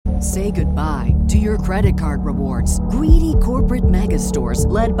Say goodbye to your credit card rewards. Greedy corporate mega stores,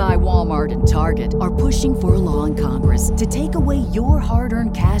 led by Walmart and Target, are pushing for a law in Congress to take away your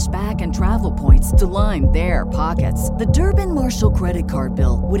hard-earned cash back and travel points to line their pockets. The Durbin-Marshall credit card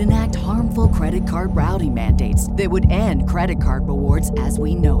bill would enact harmful credit card routing mandates that would end credit card rewards as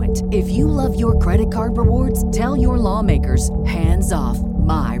we know it. If you love your credit card rewards, tell your lawmakers, hands off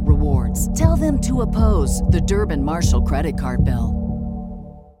my rewards. Tell them to oppose the Durbin-Marshall credit card bill.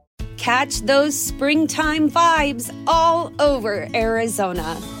 Catch those springtime vibes all over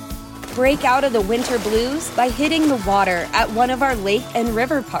Arizona. Break out of the winter blues by hitting the water at one of our lake and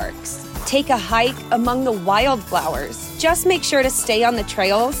river parks. Take a hike among the wildflowers. Just make sure to stay on the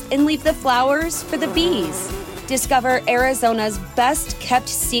trails and leave the flowers for the bees. Discover Arizona's best kept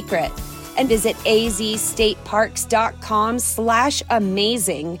secret and visit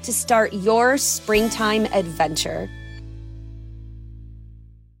azstateparks.com/amazing to start your springtime adventure.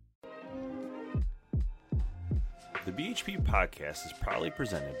 The BHP podcast is proudly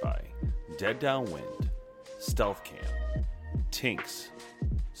presented by Dead Downwind, Stealth Cam, Tinks,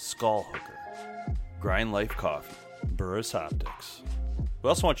 Skull Hooker, Grind Life Coffee, Burris Optics. We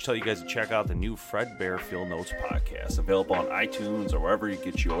also want to tell you guys to check out the new Fred Bear Field Notes podcast, available on iTunes or wherever you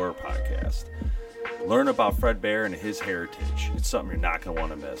get your podcast. Learn about Fred Bear and his heritage. It's something you're not going to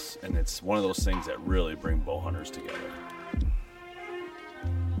want to miss, and it's one of those things that really bring bow hunters together.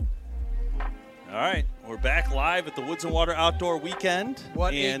 All right, we're back live at the Woods and Water Outdoor Weekend.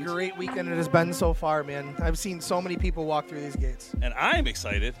 What a great weekend it has been so far, man. I've seen so many people walk through these gates. And I'm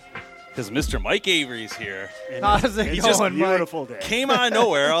excited because Mr. Mike Avery's here. How's it It's going, just a Mike? beautiful day. Came out of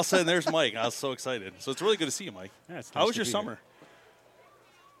nowhere. All of a sudden, there's Mike. I was so excited. So it's really good to see you, Mike. Yeah, it's How nice was to your be summer?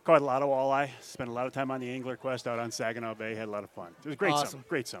 Caught a lot of walleye. Spent a lot of time on the Angler Quest out on Saginaw Bay. Had a lot of fun. It was a great Awesome. summer.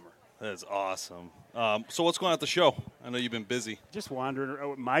 Great summer. That is awesome. So what's going on at the show? I know you've been busy. Just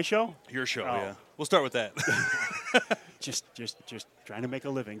wandering. My show? Your show, Oh. yeah. We'll start with that. Just trying to make a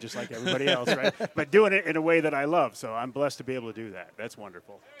living, just like everybody else, right? But doing it in a way that I love. So I'm blessed to be able to do that. That's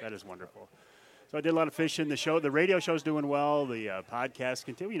wonderful. That is wonderful. So I did a lot of fishing. The radio show's doing well. The podcast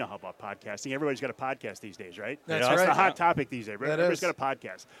continue. You know how about podcasting? Everybody's got a podcast these days, right? That's It's right. the hot topic these days. That Everybody's is. got a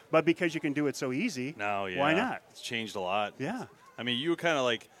podcast. But because you can do it so easy, No, yeah. why not? It's changed a lot. Yeah. I mean, you were kind of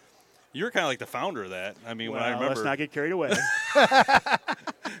like the founder of that. I mean, when I Well, remember. let's not get carried away.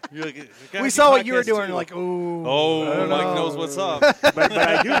 You're like, We saw what you were podcasts doing. too. Like, ooh. oh, I Mike don't knows know. what's up. but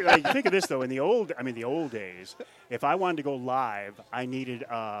I do think of this though. In the old days, if I wanted to go live, I needed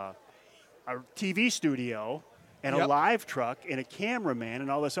a TV studio and a Yep. live truck and a cameraman and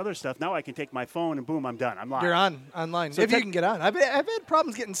all this other stuff. Now I can take my phone and boom, I'm done. I'm live. You're online. So if you tech- can get on. I've had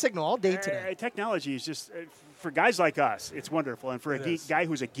problems getting signal all day today. Technology is just for guys like us, it's wonderful, and for a It is. guy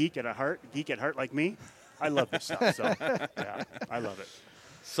who's a geek at heart like me, I love this stuff. So yeah, I love it.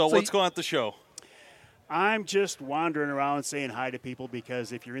 So what's going on at the show? I'm just wandering around saying hi to people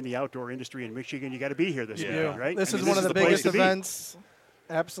because if you're in the outdoor industry in Michigan, you got to be here this weekend, right? This I mean, is one of the place biggest to be. events.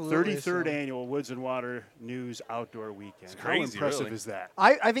 Absolutely. 33rd so. annual Woods and Water News Outdoor Weekend. How crazy, impressive really. is that?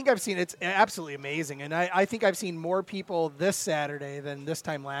 I think I've seen it's absolutely amazing, and I think I've seen more people this Saturday than this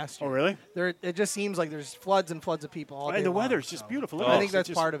time last year. Oh, really? It just seems like there's floods and floods of people all day And the long, weather's just so. beautiful. Oh. Look at I this. think It's that's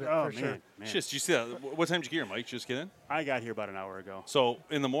just- part of it, Oh, for sure. man. Just, did you see that? What time did you get here, Mike? Just get in? I got here about an hour ago. So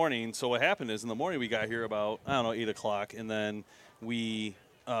in the morning, so what happened is in the morning we got here about, 8 o'clock, and then we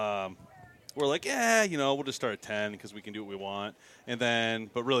we're like, yeah, we'll just start at 10 because we can do what we want. And then,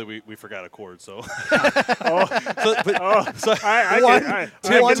 but really we forgot a cord, so. I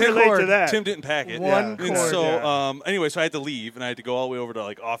can relate to that. Tim didn't pack it. One And cord. so anyway, so I had to leave, and I had to go all the way over to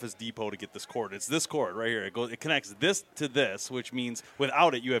like Office Depot to get this cord. It's this cord right here. It connects this to this, which means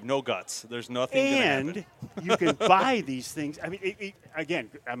without it, you have no guts. There's nothing gonna And happen. you can buy these things. I mean, again,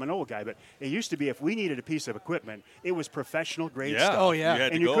 I'm an old guy, but it used to be if we needed a piece of equipment, it was professional grade Yeah. stuff. Oh, yeah. You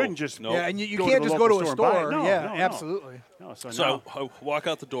had And to you go. couldn't just- Nope. Yeah, and you Go to can't the just go to local a store and buy it. store. No, Yeah, no. absolutely. No, so So now, I walk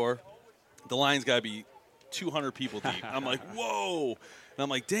out the door. The line's got to be 200 people deep. I'm like, whoa. And I'm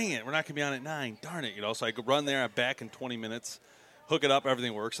like, dang it, we're not going to be on at 9. Darn it. So I could run there. I'm back in 20 minutes. Hook it up.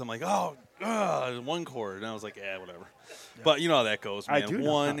 Everything works. I'm like, one cord. And I was like, whatever. Yeah. But you know how that goes, man. I do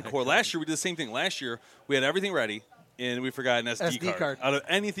know One how that cord. goes. Last year, we did the same thing. Last year, we had everything ready. And we forgot an SD card. Out of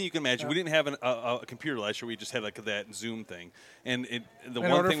anything you can imagine. We didn't have a computer last year. We just had like that Zoom thing. And In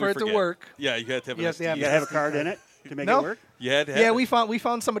one order thing for we it to forget. work, Yeah, you had to have you an have to SD. have you have a card in it to make No. it work? You had to have Yeah, it. we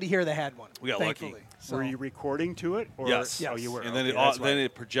found somebody here that had one. We got lucky. thankfully. So. Were you recording to it? Or, Yes. Oh, you were. And then Okay, it that's why. then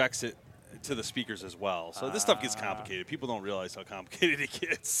it projects it to the speakers as well. So this stuff gets complicated. People don't realize how complicated it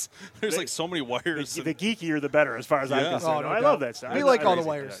gets. There's like so many wires. The geekier, the better, as far as I'm Yeah. concerned. Oh, no I doubt. love that stuff. We like all the I-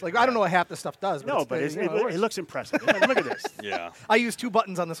 wires. Like I don't know what half the stuff does. But No, it's, but it works. it looks impressive. Look at this. Yeah. I use 2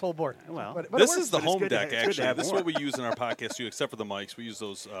 buttons on this whole board. Well, but it This works. is the But it's home good to deck, have- it's good to actually. have This is more. what we use in our podcast, too, except for the mics. We use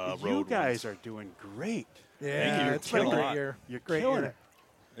those You Rode guys ones. are doing great. Yeah, You're it's been a killing great it. year. You're great killing year. it.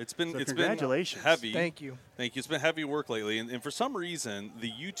 It's been So been congratulations. heavy. Thank you. Thank you. It's been heavy work lately, and for some reason,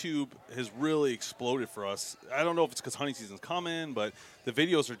 the YouTube has really exploded for us. I don't know if it's because hunting season's coming, but the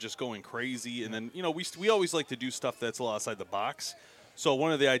videos are just going crazy. And then we always like to do stuff that's a little outside the box. So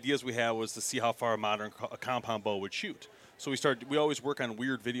one of the ideas we had was to see how far a modern compound bow would shoot. So we always work on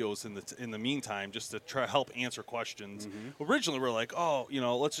weird videos in the meantime, just to try to help answer questions. Originally, we were like,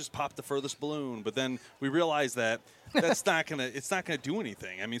 let's just pop the furthest balloon, but then we realized that it's not gonna do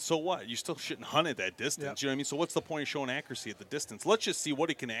anything. I mean, so what? You still shouldn't hunt at that distance. Yep. You know what I mean? So what's the point of showing accuracy at the distance? Let's just see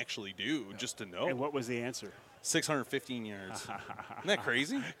what it can actually do, just to know. And what was the answer? 615 yards. Isn't that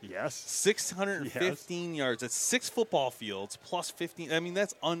crazy? Yes. 615 yards. That's 6 football fields plus 15. I mean,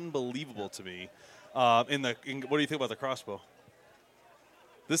 that's unbelievable to me. What do you think about the crossbow?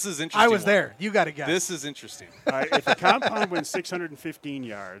 This is interesting. I was there. You got to guess. This is interesting. All right, if the compound went 615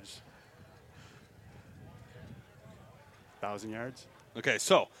 yards, 1,000 yards. Okay,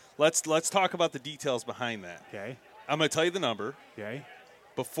 so let's talk about the details behind that. Okay. I'm going to tell you the number. Okay.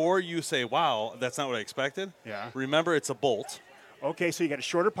 Before you say, wow, that's not what I expected, Yeah. remember it's a bolt. Okay, so you got a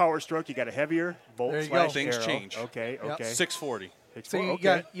shorter power stroke. You got a heavier bolt There you slash go. Things arrow. change. Okay. Yep. Okay. 640. so you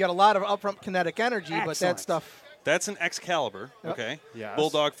okay. got a lot of upfront kinetic energy, but Excellent. that stuff. That's an Excalibur, Yep. okay? Yes.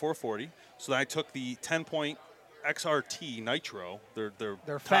 Bulldog 440. So then I took the 10-point XRT Nitro, their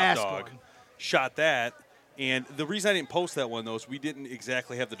top fast dog, one. shot that. And the reason I didn't post that one, though, is we didn't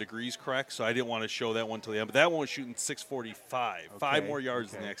exactly have the degrees correct, so I didn't want to show that one till the end. But that one was shooting 645, 5 more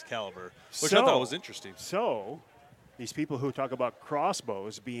yards than the Excalibur, which I thought was interesting. So, these people who talk about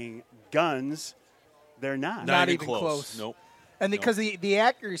crossbows being guns, they're not. Not even close. Nope. And No. because the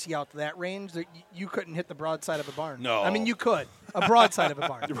accuracy out to that range, you couldn't hit the broadside of a barn. No. I mean you could a broadside of a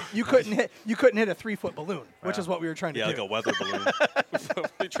barn. You couldn't hit a 3-foot balloon, which is what we were trying to Yeah, do. like a weather balloon.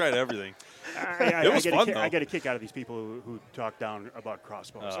 We tried everything. I was get fun, I though. get a kick out of these people who talk down about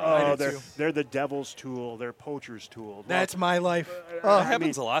crossbows. I do they're too. they're the devil's tool. They're poacher's tool. That's my life. It Oh,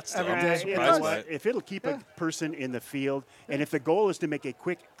 happens a lot still. every I'm day. surprised by it. If it'll keep a person in the field, and if the goal is to make a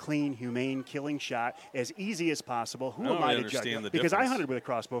quick, clean, humane killing shot as easy as possible, who I don't am I really to judge? understand the Because I difference. hunted with a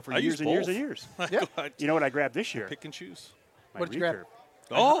crossbow for I years use and years and both. years. Yeah. You know what I grabbed this year? Pick and choose. My What'd you grab? recurve.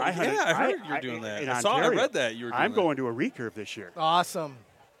 Oh, I hunted- yeah, I heard I- you were doing that. in I Ontario. read that you were doing I'm that. going to a recurve this year awesome.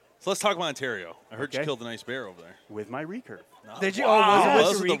 So let's talk about Ontario. I heard you Okay. killed a nice bear over there. with my recurve. Did you? Wow. Oh, was Yes. it with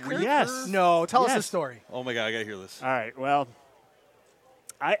Was the it the recurve? Yes. No, tell us the Yes. story. Oh, my God, I got to hear this. All right. Well,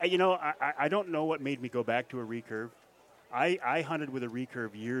 I don't know what made me go back to a recurve. I hunted with a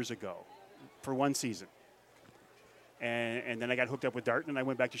recurve years ago for one season. And then I got hooked up with Darton, and I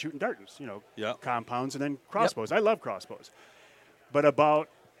went back to shooting Dartons, Yep. compounds and then crossbows. I love crossbows. But about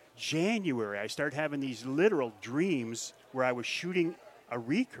January, I started having these literal dreams where I was shooting a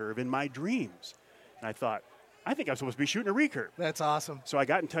recurve in my dreams. And I thought, I think I'm supposed to be shooting a recurve. That's awesome. So I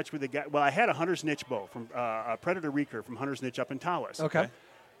got in touch with the guy. Well, I had a Hunter's Niche bow from a Predator recurve from Hunter's Niche up in Tawas. Okay.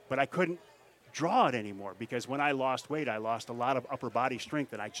 But I couldn't draw it anymore because when I lost weight, I lost a lot of upper body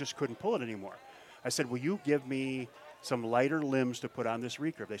strength and I just couldn't pull it anymore. I said, will you give me some lighter limbs to put on this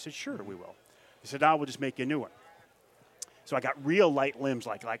recurve? They said, sure, we will. They said, now we'll just make you a new one. So I got real light limbs,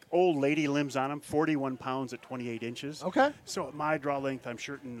 like old lady limbs on them, 41 pounds at 28 inches. Okay. So at my draw length, I'm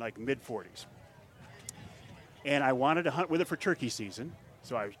shooting like mid-40s. And I wanted to hunt with it for turkey season.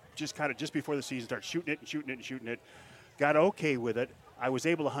 So I just before the season started shooting it. Got okay with it. I was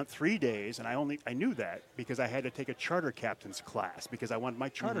able to hunt 3 days, and I knew that because I had to take a charter captain's class because I wanted my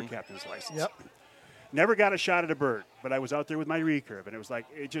charter captain's license. Yep. Never got a shot at a bird, but I was out there with my recurve, and it was like,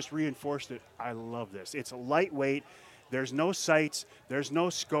 it just reinforced it. I love this. It's lightweight. There's no sights. There's no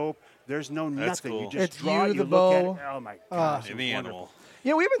scope. There's no That's nothing. cool. You just It's draw you, it, the you look at bow. it. Oh, my gosh. And it the was animal.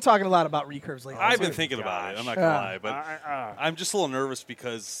 wonderful. We've been talking a lot about recurves lately. I've So- been thinking about it. I'm not Yeah. gonna lie, but I- I'm just a little nervous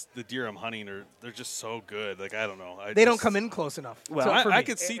because the deer I'm hunting they're just so good. Like I don't know. They don't come in close enough. Well, So for I me.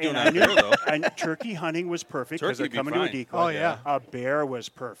 could see doing And I that knew- there though. and turkey hunting was perfect because they're Turkey'd be coming to a fine. decoy. Oh, yeah. A bear was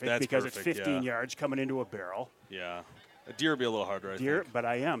perfect That's because perfect, it's 15 yeah. yards coming into a barrel. Yeah, a deer would be a little harder. I Deer, think. but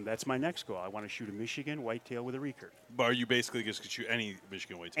I am. That's my next goal. I want to shoot a Michigan whitetail with a recurve. But are you basically just gonna shoot any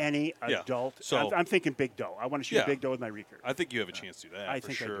Michigan whitetail? Any Yeah. adult. So- I'm thinking big doe. I want to shoot Yeah. a big doe with my recurve. I think you have a chance to do that. I for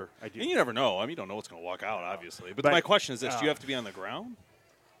think I do. sure. I do. And you never know. I mean, you don't know what's going to walk out, obviously. But But, my question is this: Do you have to be on the ground?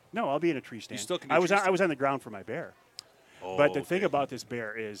 No, I'll be in a tree stand. still can do I was tree on the ground for my bear. Oh, But the thing okay. about this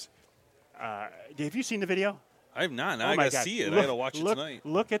bear is Have you seen the video? I have not. Now Oh I my got to God. see it. I Look- got to watch it look- tonight.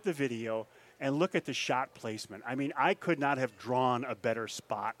 Look at the video and look at the shot placement. I mean, I could not have drawn a better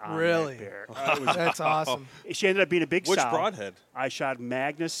spot on Really? that bear. It was- That's awesome. she ended up being a big Which sow. broadhead? I shot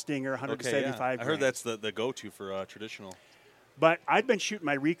Magnus Stinger, Okay, 175 yeah. I heard grains. that's the go-to for traditional. But I'd been shooting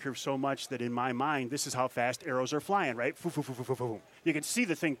my recurve so much that in my mind, this is how fast arrows are flying, right? Foo, foo, foo, foo, foo, foo. You can see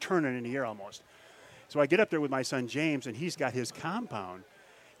the thing turning in the air almost. So I get up there with my son James, and he's got his compound.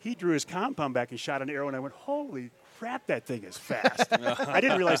 He drew his compound back and shot an arrow, and I went, holy crap, that thing is fast. I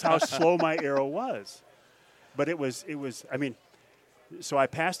didn't realize how slow my arrow was. But it was. I mean, so I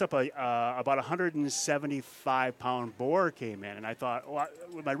passed up about 175-pound boar came in, and I thought,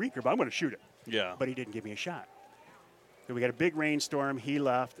 with my recurve, I'm going to shoot it. Yeah. But he didn't give me a shot. So we got a big rainstorm. He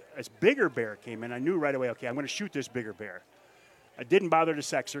left. This bigger bear came in. I knew right away, okay, I'm going to shoot this bigger bear. I didn't bother to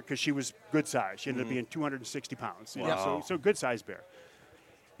sex her because she was good size. She ended up being 260 pounds. You know, Wow. so good sized bear.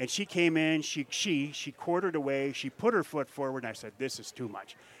 And she came in. She quartered away. She put her foot forward, and I said, this is too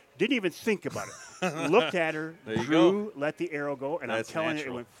much. Didn't even think about it. Looked at her, There you drew, let the arrow go, and That's I'm telling you,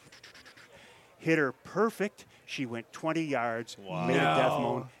 natural. it went hit her perfect. She went 20 yards, Wow. made a death No.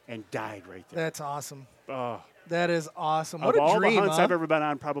 moan, and died right there. That's awesome. Oh. That is awesome. What Of a all dream, the hunts huh? I've ever been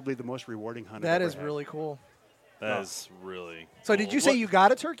on, probably the most rewarding hunt That I've is ever had. really cool. That is really. So did cool. you say What- you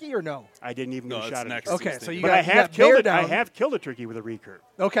got a turkey or no? I didn't even No, get a it's shot at next. it. Okay, He's so you thinking. But I have bear killed it. down. I have killed a turkey with a recurve.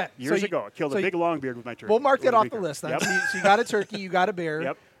 Okay. Years so ago, I killed so a big long beard with my turkey. We'll mark with that a off the recurve. list then. Yep. So you got a turkey, you got a bear.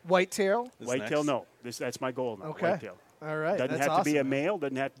 Yep. Whitetail. This Whitetail, next. no. That's my goal now. Okay. Whitetail. All right. Doesn't That's have to be a awesome. male.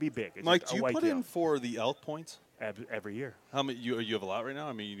 Doesn't have to be big. It's Mike, just do a you put whitetail. in for the elk points? Every year? How many? You have a lot right now.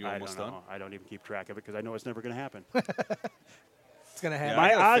 I mean, you I almost don't done. know. I don't even keep track of it because I know it's never going to happen. It's gonna happen. I My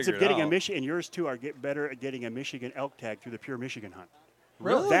gotta odds of figure it getting a out. Michigan, and yours too, are get better at getting a Michigan elk tag through the Pure Michigan hunt.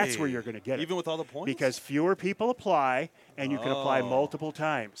 Really? That's where you're going to get it. Even with all the points. Because fewer people apply, and you can apply Oh. multiple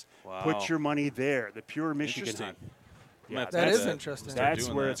times. Wow. Put your money there. The Pure Michigan Interesting. hunt. I'm gonna have to That do is interesting. Start That's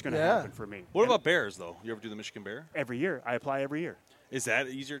doing where that. it's going to Yeah. happen for me. What And about bears, though? You ever do the Michigan bear? every year? I apply every year. Is that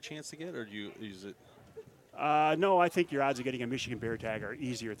an easier chance to get, or do you use it? No, I think your odds of getting a Michigan bear tag are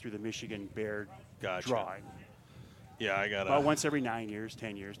easier through the Michigan bear Gotcha. drawing. Yeah, I got About once every 9 years,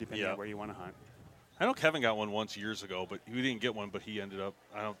 10 years, depending Yeah. on where you want to hunt. I know Kevin got one once years ago, but we didn't get one. But he ended up.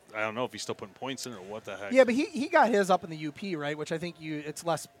 I don't know if he's still putting points in or what the heck. Yeah, but he got his up in the UP, right? Which I think it's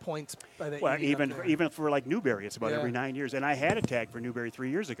less points by that. Well, you get up there. even for like Newberry, it's about Yeah. every 9 years. And I had a tag for Newberry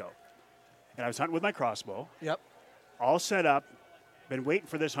 3 years ago. And I was hunting with my crossbow, Yep. all set up, been waiting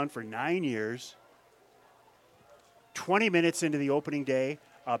for this hunt for 9 years. 20 minutes into the opening day,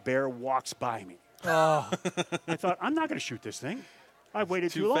 a bear walks by me. Oh, I thought, I'm not going to shoot this thing. I've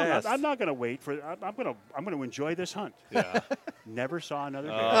waited Too too long. fast. I'm not going to wait for. I'm going to enjoy this hunt. Yeah. Never saw another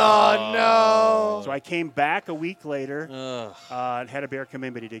bear. oh no. So I came back a week later Ugh. and had a bear come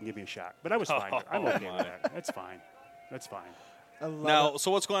in, but he didn't give me a shot. But I was fine. I'm okay my. with that. That's fine. That's fine. I love Now, it.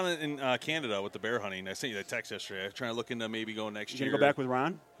 so what's going on in Canada with the bear hunting? I sent you that text yesterday. I'm trying to look into maybe going next You year. gonna go back with Ron?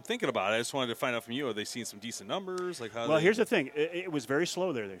 I'm thinking about it. I just wanted to find out from you. Are they seeing some decent numbers? Like how? Well, they, here's the thing. It was very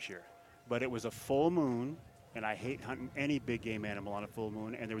slow there this year, but it was a full moon, and I hate hunting any big game animal on a full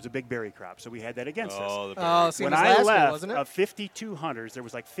moon. And there was a big berry crop, so we had that against us. Oh, the bear. Oh, same When as I last year, left, wasn't it? of 52 hunters, there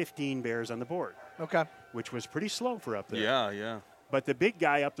was like 15 bears on the board, Okay. which was pretty slow for up there. yeah. But the big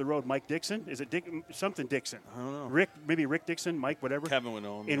guy up the road, Mike Dixon, is it something Dixon? I don't know. Rick Dixon, Mike, whatever. Kevin would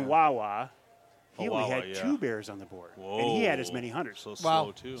know him. in yeah. Wawa, he Oh, only Wawa, had yeah. 2 bears on the board, Whoa. and he had as many hunters. So Wow.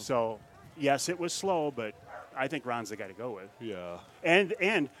 slow too. So, yes, it was slow, but I think Ron's the guy to go with. Yeah.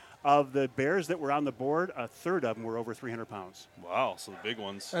 And of the bears that were on the board, a third of them were over 300 pounds. Wow. So the big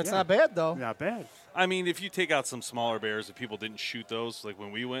ones. That's Yeah. not bad though. Not bad. I mean, if you take out some smaller bears, if people didn't shoot those, like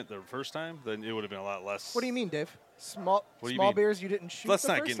when we went the first time, then it would have been a lot less. What do you mean, Dave? Small What do you small mean? bears you didn't shoot. Let's the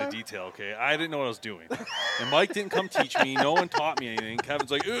not first get into time? detail, okay? I didn't know what I was doing. And Mike didn't come teach me. No one taught me anything. Kevin's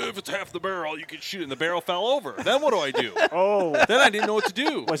like, if it's half the barrel, you can shoot it. And the barrel fell over. Then what do I do? Oh, Then I didn't know what to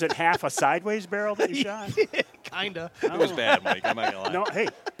do. was it half a sideways barrel that you shot? Kinda. It was bad, Mike. I'm not going to lie. No, hey,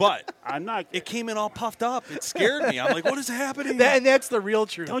 But I'm not. it came in all puffed up. It scared me. I'm like, what is happening? And that's the real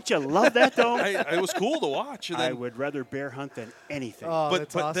truth. Don't you love that, though? It was cool to watch. And I then, would rather bear hunt than anything. Oh, but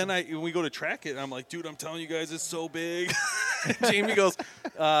that's then awesome. when we go to track it, I'm like, dude, I'm telling you guys, it's so big. Jamie goes,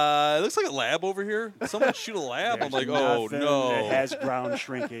 it looks like a lab over here. Someone shoot a lab. I'm There's like, oh, nothing no. that has ground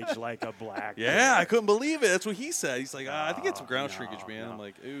shrinkage like a black Yeah, bear. I couldn't believe it. That's what he said. He's like, I think it's some ground no, shrinkage, man. no. I'm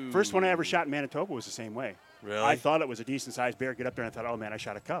like, ooh. First one I ever shot in Manitoba was the same way. Really? I thought it was a decent-sized bear. Get up there and I thought, oh, man, I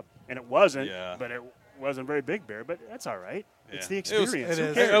shot a cub. And it wasn't, Yeah. but it wasn't a very big bear. But that's all right. It's the Yeah. It experience. was, It Who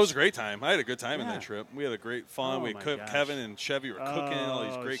is. cares? It was a great time. I had a good time in Yeah. that trip. We had a great fun. Oh, we my cooked. gosh. Kevin and Chevy were cooking all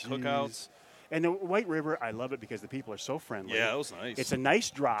these Oh, great geez. cookouts. And the White River, I love it because the people are so friendly. Yeah, it was nice. It's a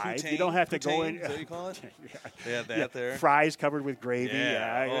nice drive. You don't have to go in. Is that what you call it? They had that Yeah, there. fries covered with gravy.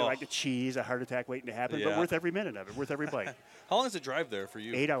 Yeah. Yeah, Oh. like a cheese, a heart attack waiting to happen, Yeah. but worth every minute of it, worth every bite. How long is the drive there for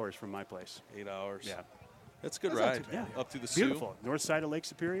you? 8 hours from my place. 8 hours. Yeah. That's a good That's not ride. too bad. Up through the Sioux. Beautiful. North side of Lake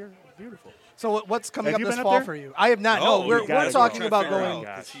Superior. Beautiful. So what's coming Have up you this been up fall there? for you? I have not. Oh, No, we're you gotta go. talking Trying to about figure going.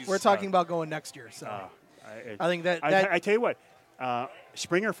 out, 'cause he's, We're talking about going next year. So I think that I tell you what,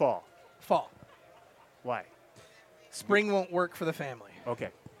 spring or fall? fall, Why? spring won't work for the family. Okay.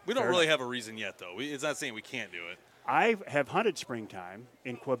 We don't Fair really enough. have a reason yet, though. It's not saying we can't do it. I have hunted springtime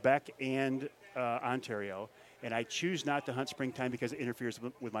in Quebec and Ontario, and I choose not to hunt springtime because it interferes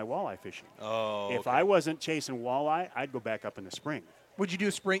with my walleye fishing. Oh, If I wasn't chasing walleye, I'd go back up in the spring. Would you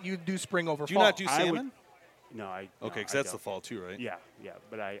do spring? You do spring over do you fall? not do I would- salmon? No, I. Okay, because I that's the don't. fall too, right? Yeah,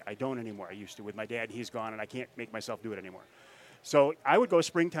 but I don't anymore. I used to with my dad. He's gone, and I can't make myself do it anymore. So I would go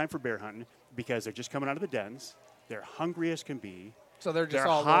springtime for bear hunting because they're just coming out of the dens. They're hungry as can be. So they're just Their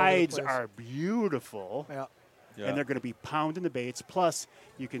all over the hides place. are beautiful, Yeah. Yeah. and they're going to be pounding the baits. Plus,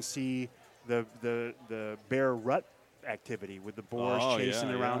 you can see the bear rut activity with the boars Oh, chasing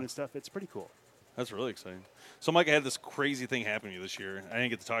yeah, around yeah. and stuff. It's pretty cool. That's really exciting. So, Mike, I had this crazy thing happen to me this year. I didn't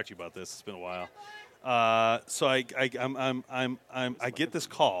get to talk to you about this. It's been a while. So I get this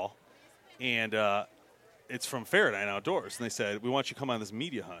call, and it's from Faraday Outdoors, and they said we want you to come on this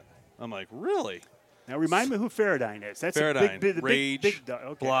media hunt. I'm like, really? Now, remind me who Faradyne is. That's Faraday, a big, Rage, big dog.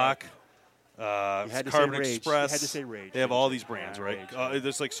 Okay. Block, You had to say Carbon Rage. Express. You had to say Rage. They have all these brands, Yeah, right? Rage.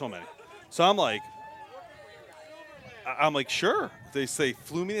 There's like so many. So I'm like, sure. They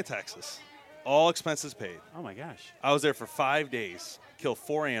flew me to Texas, all expenses paid. Oh my gosh. I was there for 5 days, killed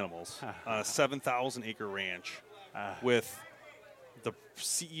 4 animals on a 7,000-acre ranch with the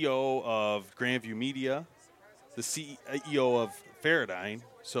CEO of Grandview Media, the CEO of Faradyne,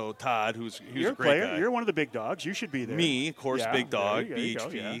 so Todd, he was You're a a great player. guy. You're one of the big dogs. You should be there. Me, of course, Yeah, big dog, there you go,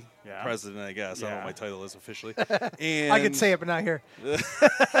 BHP, yeah. president, I guess. I don't know what my Yeah. title is officially. And I could say it, but not here.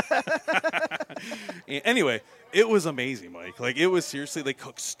 anyway, it was amazing, Mike. Like, it was seriously, they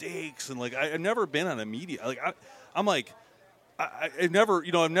cooked steaks, and like I've never been on a media. Like I'm like,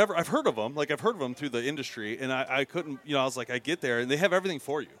 I've heard of them. Like, I've heard of them through the industry, and I couldn't, I was like, I get there, and they have everything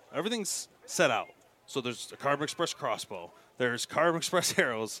for you. Everything's set out. So there's a Carbon Express crossbow, there's Carbon Express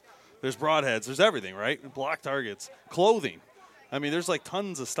arrows, there's broadheads, there's everything, right? Block targets, clothing. I mean, there's like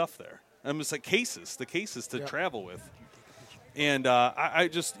tons of stuff there. And it's like the cases to travel with. And I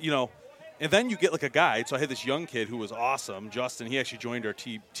just, and then you get like a guide. So I had this young kid who was awesome, Justin. He actually joined our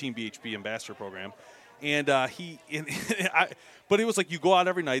Team BHP ambassador program. And but it was like you go out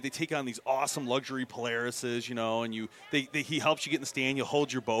every night. They take on these awesome luxury Polarises, and he helps you get in the stand. He'll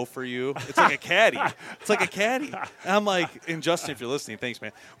hold your bow for you. It's like a caddy. It's like a caddy. And I'm like, and Justin, if you're listening, thanks,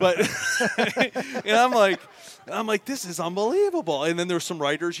 man. But and I'm like, this is unbelievable. And then there were some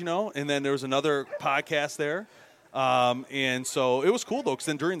writers, and then there was another podcast there. And so it was cool though, because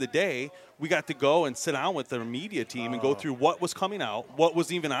then during the day we got to go and sit down with the media team and go through what was coming out, what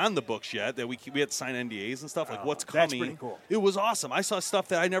wasn't even on the books yet, that we had to sign NDAs and stuff, like what's coming. That's pretty cool. It was awesome. I saw stuff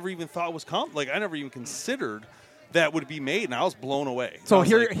that I never even thought was coming. Like, I never even considered that would be made, and I was blown away. So I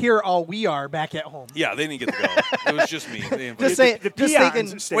was like, here all we are back at home. yeah, they didn't get to go. It was just me. They invited- Just say, The just peons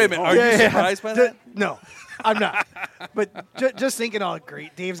thinking. stay Wait a minute, home. are you surprised by that? No, I'm not. But just thinking, oh,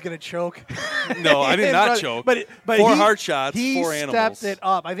 great, Dave's gonna choke. No, I did not choke. But 4 he, hard shots, he 4 animals. stepped it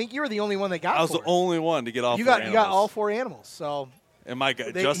up. I think you were the only one that got. I was the 4. only one to get all You 4 got animals. you got all 4 animals. So And my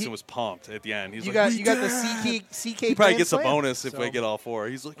guy, They- Justin he- was pumped at the end. He's you like, got "We you got the did it!" CK. He probably gets a Grand Slam. bonus if So, I get all 4.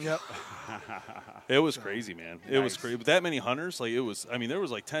 He's like, Yep. it was crazy, man. It was crazy. But that many hunters, like, it was. I mean, there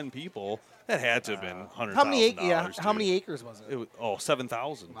was like 10 people. That had to have been $100,000. How many? How many acres was it? It was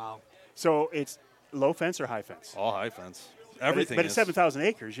 7,000. Wow. So it's low fence or high fence? All high fence. Everything. But it's is. 7,000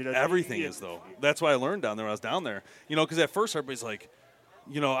 acres. Everything is, though. That's what I learned down there when I was down there. Because at first everybody's like,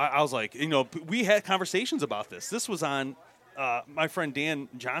 I was like, we had conversations about this. This was on my friend Dan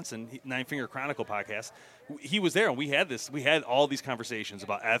Johnson, Nine Finger Chronicle podcast. He was there, and we had all these conversations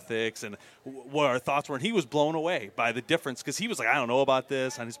about ethics and what our thoughts were. And he was blown away by the difference because he was like, I don't know about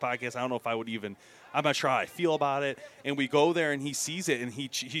this on his podcast. I don't know if I would even. I'm not sure how I feel about it. And we go there, and he sees it, and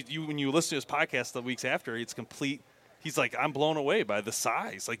when you listen to his podcast the weeks after, it's complete. He's like, I'm blown away by the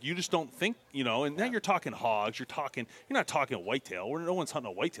size. Like, you just don't think, and now you're talking hogs. You're not talking whitetail. No one's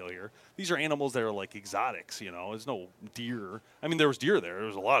hunting a whitetail here. These are animals that are like exotics, There's no deer. I mean, there was deer there. There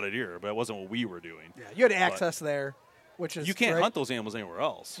was a lot of deer, but it wasn't what we were doing. Yeah, you had access there, which is You can't right? hunt those animals anywhere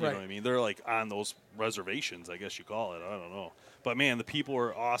else. You know Right. what I mean? They're like on those reservations, I guess you call it. I don't know. But, man, the people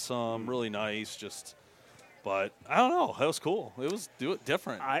were awesome, really nice, just But I don't know. That was cool. It was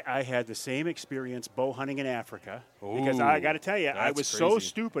different. I had the same experience bow hunting in Africa because Ooh, I got to tell you, I that's was so crazy.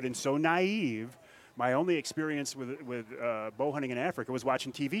 stupid and so naive. My only experience with bow hunting in Africa was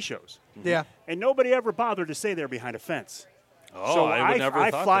watching TV shows. Yeah. And nobody ever bothered to say they're behind a fence. Oh, so I would never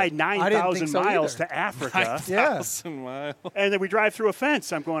have thought fly that. 9,000 so miles either. to Africa, Yeah. 1,000 miles. and then we drive through a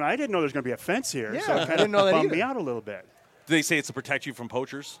fence. I'm going, I didn't know there's going to be a fence here. Yeah, so I it kind didn't know that bummed me either. out a little bit. Do they say it's to protect you from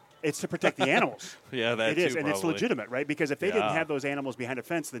poachers? It's to protect the animals. Yeah, that It is, too, and it's probably. legitimate, right? Because if they didn't Yeah. have those animals behind a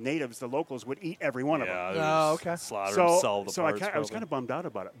fence, the natives, the locals, would eat every one of them. Yeah. Oh, just okay. Slaughter and sell the So parts. I was probably. kind of bummed out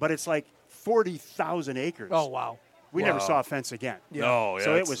about it. But it's like 40,000 acres. Oh, wow. We never saw a fence again. No, yeah,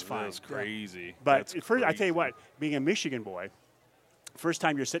 So it it's- was fine. It was crazy. But That's first, I tell you crazy. what, being a Michigan boy, first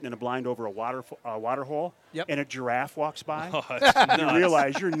time you're sitting in a blind over a water hole, Yep. and a giraffe walks by, Oh, that's you nuts.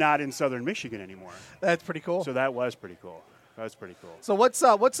 realize you're not in southern Michigan anymore. That's pretty cool. So that was pretty cool. That was pretty cool. So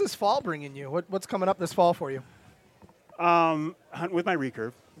what's this fall bringing you? What's coming up this fall for you? Hunt with my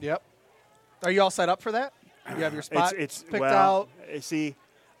recurve. Yep. Are you all set up for that? You have your spot It's picked well, out? See,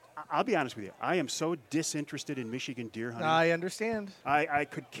 I'll be honest with you. I am so disinterested in Michigan deer hunting. I understand. I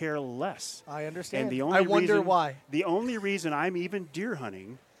could care less. I understand. And the only I wonder reason, why. The only reason I'm even deer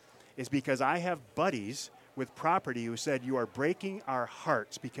hunting is because I have buddies with property who said, you are breaking our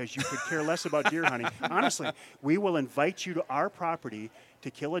hearts because you could care less about deer hunting. Honestly, we will invite you to our property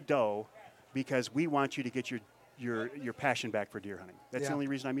to kill a doe because we want you to get your passion back for deer hunting. That's the Yeah. only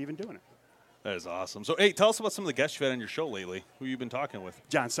reason I'm even doing it. That is awesome. So, hey, tell us about some of the guests you've had on your show lately. Who you've been talking with?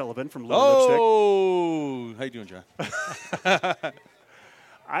 John Sullivan from Little Lipstick. Oh, how you doing, John? I, I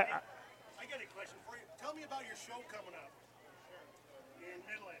got a question for you. Tell me about your show coming up in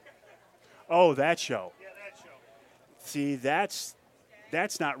Midland. oh, that show. Yeah, that show. See, that's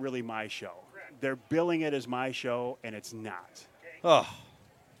not really my show. They're billing it as my show, and it's not. Oh.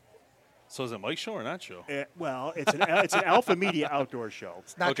 So is it Mike's show or not show? Well, it's an Alpha Media outdoor show,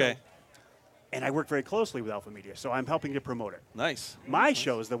 It's not Okay. and I work very closely with Alpha Media, so I'm helping to promote it. Nice. My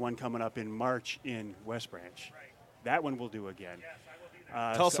show is the one coming up in March in West Branch. That one we'll do again.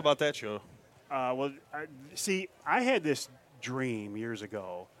 Tell us about that show. See, I had this dream years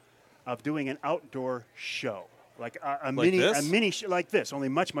ago of doing an outdoor show, like a Like this? mini like this, only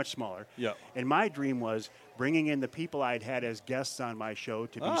much smaller. Yeah. And my dream was bringing in the people I'd had as guests on my show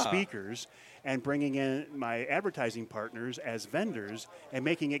to be speakers, and bringing in my advertising partners as vendors, and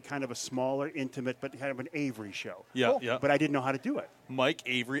making it kind of a smaller, intimate, but kind of an Avery show. Yeah, yeah. But I didn't know how to do it. Mike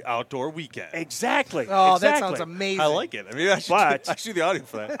Avery Outdoor Weekend. Exactly. Oh, that exactly. sounds amazing. I like it. I mean, I should do the audio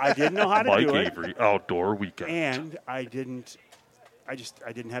for that. I didn't know how to do it. Avery Outdoor Weekend. And I didn't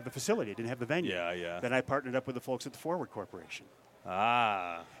have the facility. I didn't have the venue. Yeah, yeah. Then I partnered up with the folks at the Forward Corporation.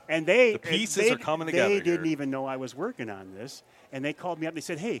 Ah. And the pieces are coming together They didn't here. even know I was working on this. And they called me up and they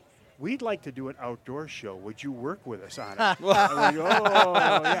said, hey, we'd like to do an outdoor show. Would you work with us on it? I'm like, oh,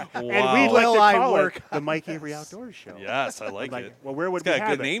 yeah. And Wow. we'd like Will to I call work it the Mike Avery Outdoor Show. Yes, I I'm like it. well, where would It's got we a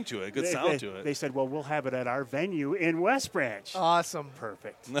have good it? name to it, good They- sound they- to it. They said, well, we'll have it at our venue in West Branch. Awesome.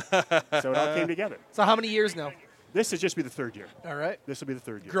 Perfect. So it all came together. So how many years now? This has just be the third year. All right. This will be the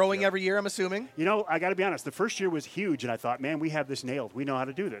third year. Growing Yep. every year, I'm assuming. You know, I got to be honest. The first year was huge, and I thought, man, we have this nailed. We know how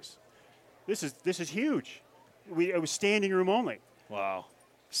to do this. This is huge. It was standing room only. Wow.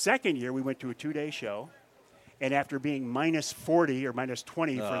 Second year, we went to a 2-day show, and after being minus 40 or minus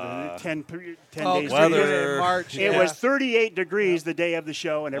 20 for the 10 Oh, days, 'cause Weather. you did it in March. it yeah. was 38 degrees the day of the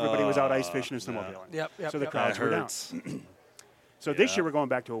show, and everybody was out ice fishing and no. snowmobiling. Yep, so the yep. crowds That were down. hurts. So this year we're going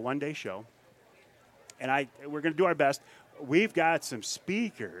back to a 1-day show, and we're going to do our best. We've got some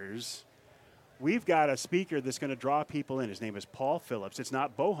speakers. We've got a speaker that's going to draw people in. His name is Paul Phillips. It's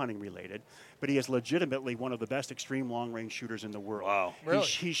not bow hunting related, but he is legitimately one of the best extreme long range shooters in the world. Wow. Really?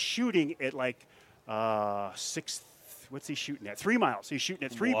 He's shooting at like 6. What's he shooting at? 3 miles. He's shooting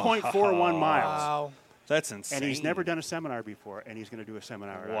at 3.41 miles. Wow. That's insane. And he's never done a seminar before, and he's going to do a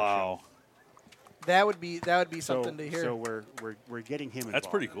seminar. at our Wow. show. That would be something to hear. So we're getting him involved. That's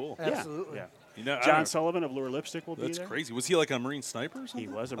pretty cool. Yeah, Absolutely. Yeah. You know, I John don't- Sullivan of Lure Lipstick will be That's there. crazy. Was he like a Marine sniper or something?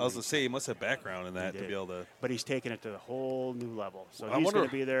 He was a I was Marine to say he must have background in that He to did. be able to. But he's taking it to a whole new level. So I he's wonder- going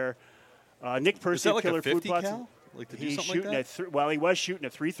to be there. Nick Percy, Is that like Killer a Food 50 Plots. cal? Like to do He's something shooting like that? at he was shooting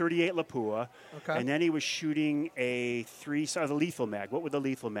at 338 Lapua, Okay. and then he was shooting a the lethal mag. What would the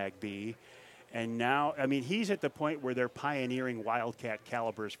lethal mag be? And now, I mean, he's at the point where they're pioneering Wildcat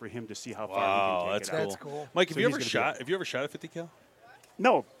calibers for him to see how far he Wow, can that's take it. cool. That's cool. Mike, So have you he's ever gonna be shot? it. Have you ever shot a 50 cal?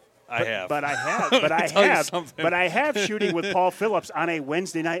 No, I have. but I have. But I Tell you have. something. But I have shooting with Paul Phillips on a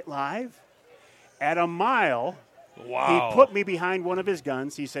Wednesday night live at a mile. Wow. He put me behind one of his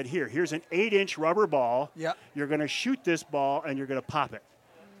guns. He said, here's an 8-inch rubber ball. Yep. You're going to shoot this ball, and you're going to pop it.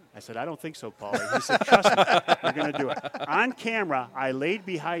 I said, I don't think so, Paulie. He said, trust me, you're going to do it. On camera, I laid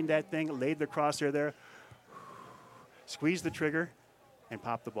behind that thing, laid the crosshair there, squeezed the trigger, and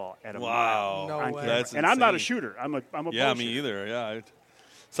popped the ball at a Wow. No on way. camera. That's And I'm not a insane. shooter. I'm a Yeah, bull me shooter. either. Yeah.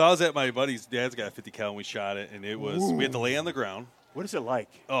 So I was at my buddy's dad's got a 50 cal and we shot it, and it was we had to lay on the ground. What is it like?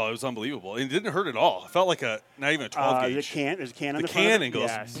 Oh, it was unbelievable. It didn't hurt at all. It felt like not even a 12 gauge. There's a can on The the front of cannon it? goes.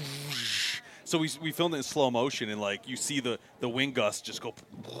 Yes. So we filmed it in slow motion, and like you see the wind gusts just go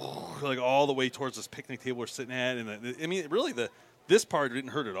like all the way towards this picnic table we're sitting at, and I mean, really this part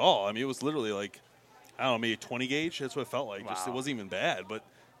didn't hurt at all. I mean, it was literally like I don't know, maybe a 20 gauge. That's what it felt like. Just it Wow. wasn't even bad, but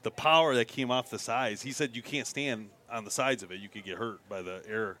the power that came off the sides. He said you can't stand on the sides of it. You could get hurt by the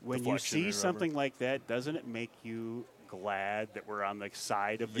air. When you deflection or see whatever. something like that, doesn't it make you glad that we're on the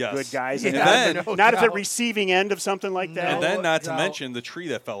side of the Yes. good guys And and then- not, No not at the doubt. receiving end of something like that? And then, not to doubt. mention the tree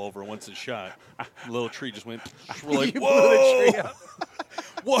that fell over once it shot. The little tree just went. We're like, You blew whoa! the tree up.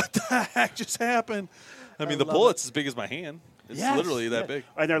 What the heck just happened? I mean, the love bullet's as big as my hand. It's Yes. literally that Yeah. big.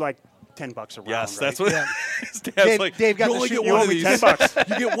 And they're like $10 a round. Yes, right? that's what. Yeah. His dad's Dave- like, Dave got you the only shoot- get you one owe of me these. $10.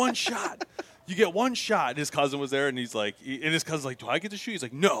 You get one shot. You get one shot. And his cousin was there, and he's like, and his cousin's like, do I get to shoot? He's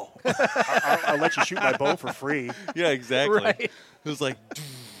like, no. I'll let you shoot my bow for free. Yeah, exactly. Right. It was like,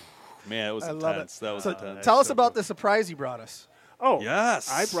 man, it was I intense. love it. That was So intense. tell us so about cool. the surprise you brought us. Oh,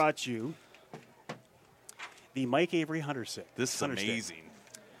 Yes. I brought you the Mike Avery Hunter Stick. This is Hunter Stick. amazing.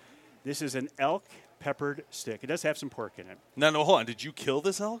 This is an elk peppered stick. It does have some pork in it. No, hold on. Did you kill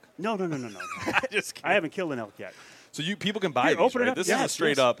this elk? No. Just kidding. I haven't killed an elk yet. So people can buy Here, these, open it right? up. This is a Yes, straight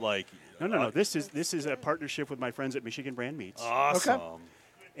yes. up like. No. This is a partnership with my friends at Michigan Brand Meats. Awesome.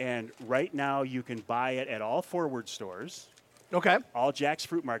 And right now you can buy it at all Forward stores, Okay. all Jack's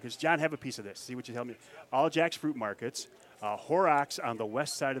Fruit Markets. John, have a piece of this. See what you tell me. All Jack's Fruit Markets, Horrocks on the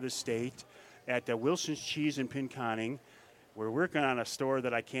west side of the state, at Wilson's Cheese in Pinconning. We're working on a store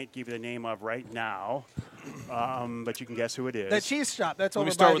that I can't give you the name of right now, but you can guess who it is. That cheese shop, that's Let me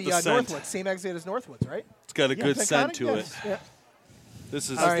over start by with the the scent. Northwoods. Same exit as Northwoods, right? It's got a good Pinconning? scent to Yes. it. Yeah. This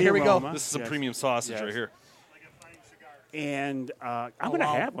is All right, here we go. This is some Yes. premium sausage Yes. right here. And I'm Oh, going to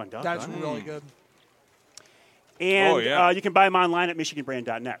wow. have one, doggone That's it. really good. And Oh, yeah. you can buy them online at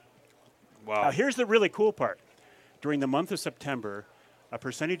MichiganBrand.net. Wow. Now, here's the really cool part. During the month of September, a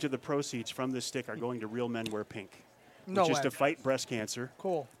percentage of the proceeds from this stick are going to Real Men Wear Pink, No which is way. to fight breast cancer.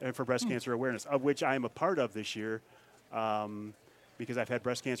 Cool. And for breast cancer awareness, of which I am a part of this year, because I've had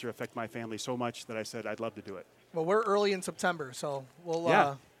breast cancer affect my family so much that I said I'd love to do it. Well, we're early in September, so we'll.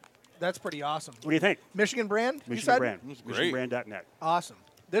 Yeah. That's pretty awesome. What do you think? Michigan brand. you Michigan said? Brand. That's great. MichiganBrand.net. Awesome.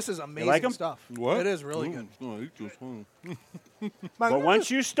 This is amazing like 'em? stuff. What? It is really good. good. But once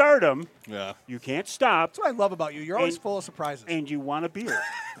you start them, Yeah. you can't stop, That's what I love about you. You're always And- full of surprises. and you want a beer.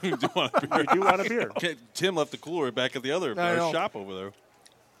 You do want a beer. You do want a beer. Okay, Tim left the cooler back at the other I know. shop over there.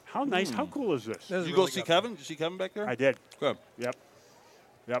 How nice. How Hmm. cool is this? This Did is you go really see good. Kevin? Did you see Kevin back there? I did. Good. Yep.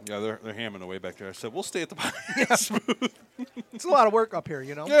 Yeah, they're hamming away back there. I said, we'll stay at the podcast booth. It's a lot of work up here,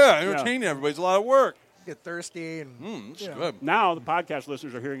 you know. Yeah, entertaining everybody's a lot of work. Get thirsty and It's you know. good. Now the podcast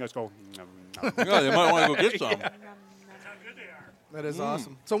listeners are hearing us go, "Nom, nom." Yeah, they might want to go get some. That is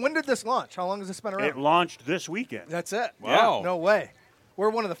awesome. So when did this launch? How long has this been around? It launched this weekend. That's it. Wow. No way. We're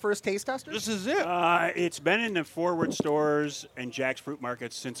one of the first taste testers. This is it. It's been in the Forward stores and Jack's Fruit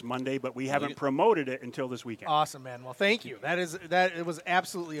Markets since Monday, but we haven't promoted it until this weekend. Awesome, man. Well, thank you. It was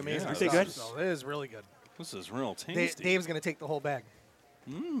absolutely amazing. Yeah, Is it stuff. good? So it is really good. This is real tasty. Dave's going to take the whole bag.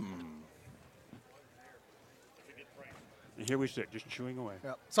 And here we sit, just chewing away.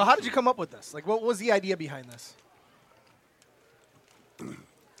 Yeah. So how did you come up with this? Like, what was the idea behind this?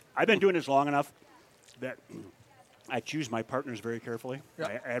 I've been doing this long enough that I choose my partners very carefully, Yeah.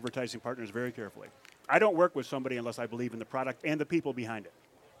 my advertising partners very carefully. I don't work with somebody unless I believe in the product and the people behind it.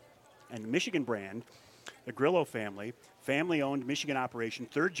 And Michigan Brand, the Grillo family, family-owned Michigan operation,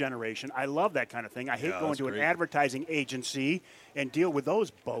 third generation. I love that kind of thing. I hate Yeah, going that's to an great. advertising agency and deal with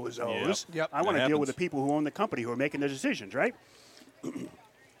those bozos. Yep. I want That to deal with happens. the people who own the company who are making the decisions, right?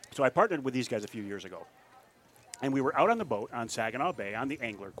 So I partnered with these guys a few years ago. And we were out on the boat on Saginaw Bay on the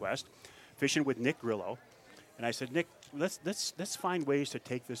Angler Quest, fishing with Nick Grillo. And I said, Nick, let's find ways to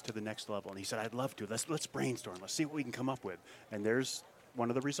take this to the next level. And he said, I'd love to. Let's brainstorm. Let's see what we can come up with. And there's one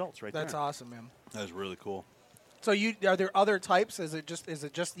of the results right That's there. awesome, man. That's really cool. So are there other types? Is it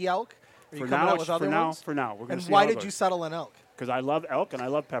just the elk? Are you For coming now, out with other ones? for now, we're going And to see why how it did you goes. settle on elk? Because I love elk and I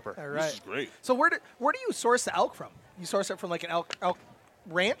love pepper. All This right. is great. So where do you source the elk from? You source it from like an elk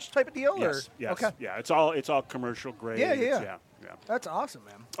ranch type of deal, Yes, or yes, okay, yeah. It's all commercial grade. Yeah, It's- yeah. yeah. that's awesome,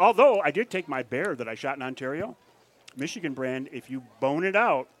 man. Although I did take my bear that I shot in Ontario, Michigan Brand. If you bone it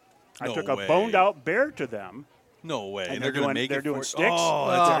out, I No took a way. boned out bear to them, No way. And they're going to make they're it doing for sticks. Oh,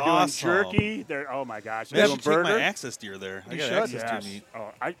 that's they're awesome. doing jerky. They're oh my gosh. I They're should doing take burger. my Access deer there. I You got should. Access Yes. deer meat.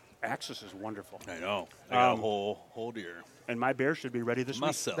 Oh, Axis is wonderful. I know. I got a whole deer. And my bear should be ready this week.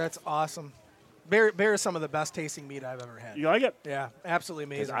 Myself. That's awesome. Bear is some of the best tasting meat I've ever had. You like it? Yeah, absolutely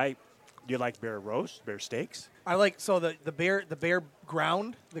 'Cause amazing. do you like bear roast, bear steaks? I like the bear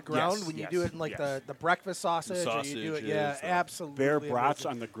ground, Yes, when you yes, do it in like yes. the breakfast sausage, or you do it, sausages, yeah, the absolutely. Bear brats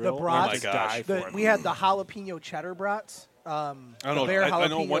amazing. on the grill. The brats, Oh my gosh. Die for it. we had the jalapeno cheddar brats. I the know. bear I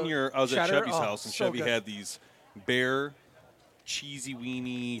know. One jalapeno year I was at cheddar. Chevy's Oh, house, and so Chevy good. had these bear cheesy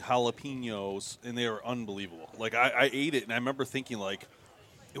weenie jalapenos, and they were unbelievable. Like I ate it, and I remember thinking like.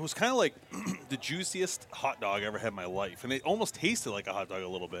 It was kind of like the juiciest hot dog I ever had in my life. And it almost tasted like a hot dog a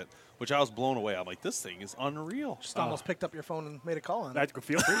little bit, which I was blown away. I'm like, this thing is unreal. Just almost picked up your phone and made a call on it. I'd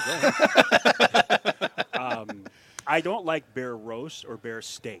feel free. I don't like bear roast or bear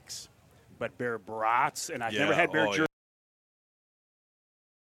steaks, but bear brats, and I've never had bear jerky.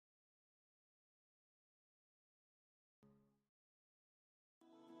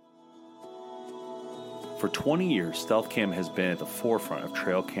 For 20 years, StealthCam has been at the forefront of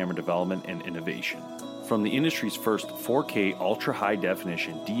trail camera development and innovation. From the industry's first 4K ultra high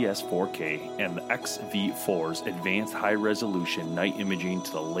definition DS4K and the XV4's advanced high resolution night imaging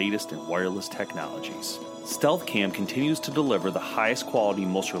to the latest in wireless technologies, StealthCam continues to deliver the highest quality,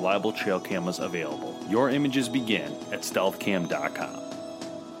 most reliable trail cameras available. Your images begin at stealthcam.com.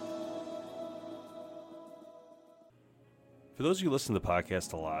 For those of you who listen to the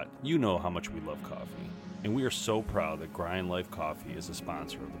podcast a lot, you know how much we love coffee. And we are so proud that Grind Life Coffee is a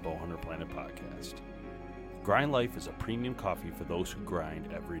sponsor of the Bowhunter Planet podcast. Grind Life is a premium coffee for those who grind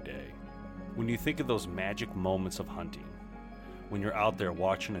every day. When you think of those magic moments of hunting, when you're out there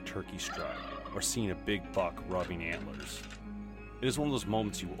watching a turkey strut or seeing a big buck rubbing antlers, it is one of those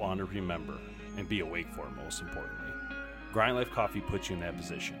moments you want to remember and be awake for, most importantly. Grind Life Coffee puts you in that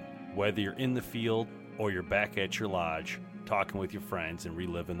position. Whether you're in the field or you're back at your lodge, talking with your friends and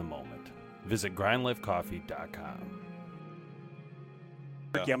reliving the moment. Visit grindlifecoffee.com.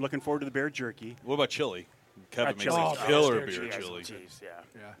 I'm looking forward to the bear jerky. What about chili? Kevin makes chili. a Oh, killer bear beer chili. chili. Jeez,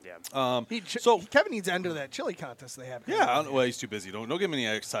 yeah. So Kevin needs to enter that chili contest they have. yeah, I don't, well, he's too busy. Don't give him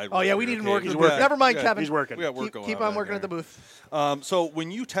any side. Oh yeah, work we here, need him okay? working He's the booth. Never mind, Yeah, Kevin. he's working. We got work going Keep on on working there. at the booth. So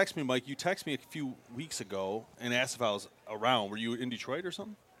when you text me, Mike, you texted me a few weeks ago and asked if I was around. Were you in Detroit or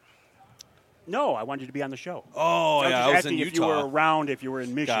something? No, I wanted you to be on the show. Oh, I yeah, I was was asking in if you were Utah. around, if you were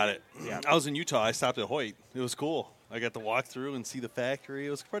in Michigan. Got it. Yeah. I was in Utah. I stopped at Hoyt. It was cool. I got to walk through and see the factory.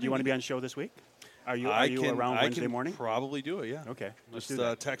 It was pretty. Do you want to neat. be on the show this week? Are you I around I Wednesday can morning? Probably do it. Yeah. Okay, let's Just do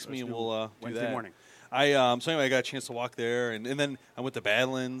that. text me Let's and do we'll do Wednesday that. morning. So anyway, I got a chance to walk there, and then I went to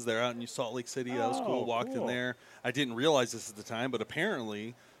Badlands. They're out in Salt Lake City. That was cool. Walked in cool. there. I didn't realize this at the time, but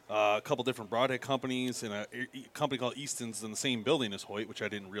apparently a couple different broadhead companies and a company called Easton's in the same building as Hoyt, which I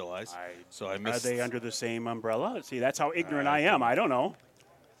didn't realize. So I Are missed. they under the same umbrella? See, that's how ignorant I am. I don't know.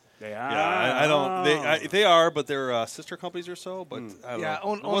 They are. Yeah, I don't. They are, but they're sister companies or so. But I don't Yeah, know.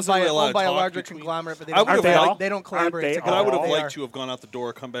 owned There wasn't by, really a lot owned of by a talk larger between- conglomerate, but they I don't, would've Aren't they all? they don't collaborate Aren't they together. But I would have They liked are. to have gone out the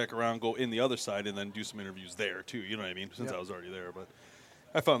door, come back around, go in the other side, and then do some interviews there too. You know what I mean? Since I was already there, but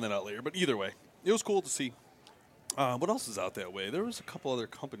I found that out later. But either way, it was cool to see. What else is out that way? There was a couple other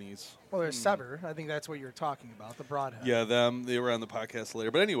companies. Well, there's Sever. I think that's what you're talking about, the broadhead. Yeah, them. They were on the podcast later.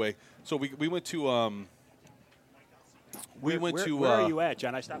 But anyway, so we went to Where are you at,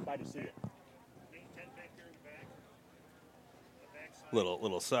 John? I stopped by to see it.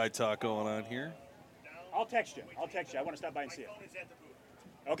 little side talk going on here. I'll text you. I want to stop by and see it.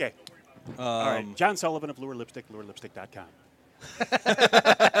 Okay. All right. John Sullivan of Lure Lipstick, lurelipstick.com.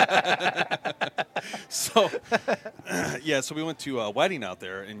 So, so we went to a wedding out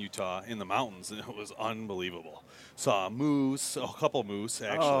there in Utah in the mountains, and it was unbelievable. Saw a moose, a couple moose,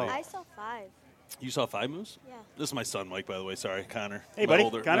 actually. I saw 5. You saw 5 moose? Yeah. This is my son, Mike, by the way. Sorry, Connor. Hey, My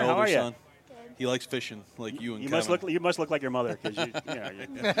buddy. Connor, my how older are ya? son. He likes fishing like you and You Kevin. must look like your mother because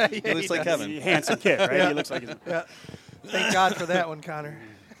He looks like Kevin. handsome kid, right? He looks like his. Yeah. Thank God for that one, Connor.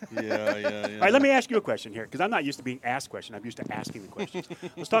 Yeah. All right, let me ask you a question here, because I'm not used to being asked questions. I'm used to asking the questions.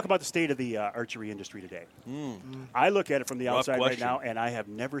 Let's talk about the state of the archery industry today. I look at it from the Rough outside question. right now, and I have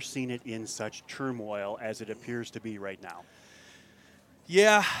never seen it in such turmoil as it appears to be right now.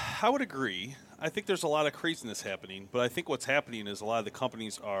 Yeah, I would agree. I think there's a lot of craziness happening, but I think what's happening is a lot of the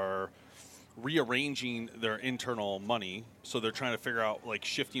companies are rearranging their internal money. So they're trying to figure out, like,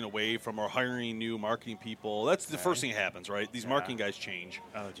 shifting away from or hiring new marketing people. That's the first thing that happens, right? These marketing guys change.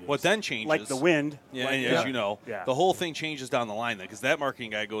 Oh, geez. What then changes? Like the wind. Yeah, Like, and as you know, Yeah. the whole thing changes down the line then, because that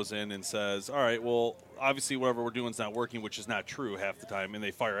marketing guy goes in and says, all right, well, obviously whatever we're doing is not working, which is not true half the time, and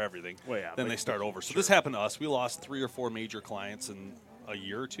they fire everything. Well, yeah, then but- they start over. So sure. this happened to us. We lost 3 or 4 major clients in a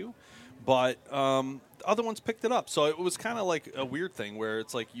year or two. But other ones picked it up. So it was kind of like a weird thing where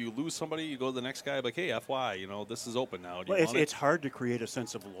it's like you lose somebody, you go to the next guy, like, hey, FY, this is open now. Do you Well, want it's it? hard to create a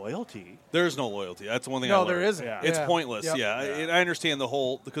sense of loyalty. There's no loyalty. That's one thing No, I learned. there isn't. Yeah. It's Yeah. pointless. Yep. Yeah, and I understand the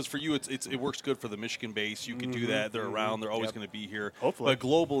whole, because for you it works good for the Michigan base. You can do that. They're around. They're always Yep. going to be here. Hopefully. But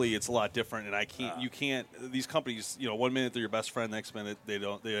globally, it's a lot different. And you can't. These companies, 1 minute they're your best friend, next minute they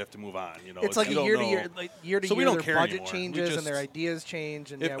don't. They have to move on. It's like you don't year to know. year, So we year, don't their care budget anymore. We changes just- and their ideas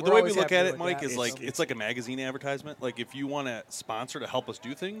change. And If, yeah, the we're way we always look happy at to it, Mike, adapt, is so. like it's like a magazine advertisement. Like if you want a sponsor to help us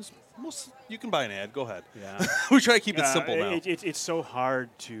do things, you can buy an ad. Go ahead. Yeah. We try to keep it simple now. It's so hard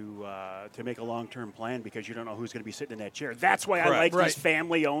to make a long-term plan because you don't know who's going to be sitting in that chair. That's why I Correct. like Right. these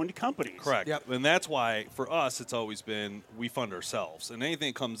family-owned companies. Correct. Yep. And that's why, for us, it's always been we fund ourselves. And anything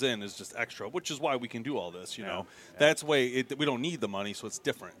that comes in is just extra, which is why we can do all this, Yeah. That's why we don't need the money, so it's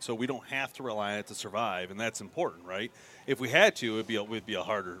different. So we don't have to rely on it to survive, and that's important, right? If we had to, it'd be a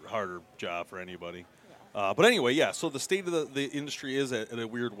harder job for anybody. But anyway, yeah, so the state of the industry is in a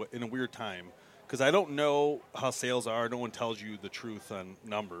weird time. Because I don't know how sales are. No one tells you the truth on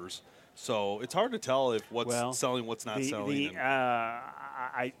numbers. So it's hard to tell if what's selling, what's not selling.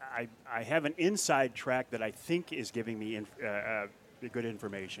 I have an inside track that I think is giving me good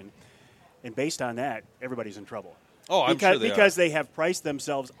information, and based on that, everybody's in trouble. Oh, I'm sure they because are. they have priced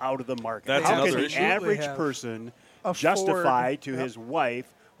themselves out of the market. That's How another can the issue. average Have person afford- justify to Yep. his wife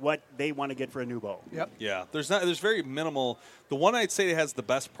what they want to get for a new bow? Yep. Yeah, there's very minimal. The one I'd say that has the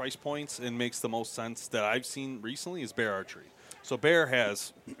best price points and makes the most sense that I've seen recently is Bear Archery. So Bear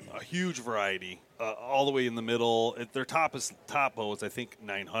has a huge variety, all the way in the middle. Their top bow is I think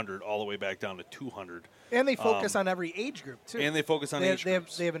 900, all the way back down to 200. And they focus on every age group too. And they focus on they, age they have,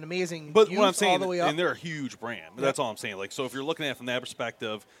 groups. they have an amazing But youth what I'm saying, all the way up. and they're a huge brand. That's all I'm saying. Like, so if you're looking at it from that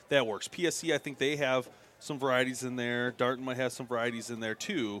perspective, that works. PSC, I think they have some varieties in there. Darton might have some varieties in there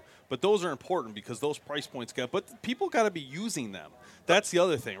too. But those are important because those price points but people got to be using them. That's the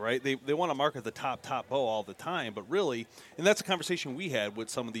other thing, right? They want to market the top bow all the time, but really, and that's a conversation we had with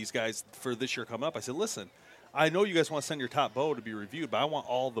some of these guys for this year coming up. I said, listen, I know you guys want to send your top bow to be reviewed, but I want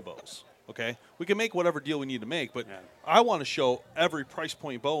all the bows. Okay, we can make whatever deal we need to make, but I want to show every price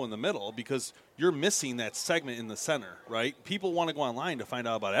point bow in the middle because you're missing that segment in the center, right? People want to go online to find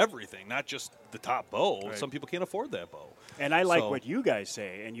out about everything, not just the top bow. Right. Some people can't afford that bow. And I like So- what you guys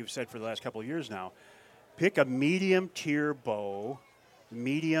say, and you've said for the last couple of years now. Pick a medium tier bow,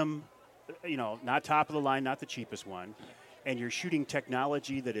 medium, not top of the line, not the cheapest one, and you're shooting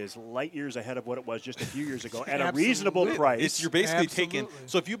technology that is light years ahead of what it was just a few years ago at a reasonable Absolutely. price. You're basically taking. Absolutely.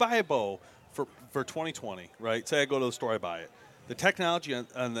 So if you buy a bow for 2020, right? Say I go to the store, I buy it. The technology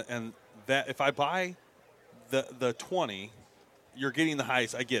and that if I buy the 20, you're getting the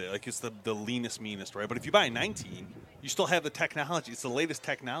highest. I get it. Like it's the leanest, meanest, right? But if you buy a 19, you still have the technology. It's the latest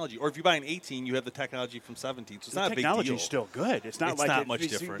technology. Or if you buy an 18, you have the technology from 17. So it's not a big deal. Technology is still good. It's not It's like not it much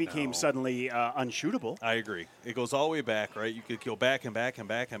different, became no. suddenly unshootable. I agree. It goes all the way back, right? You could go back and back and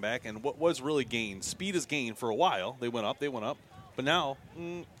back and back. And what was really gained? Speed is gained for a while. They went up. But now,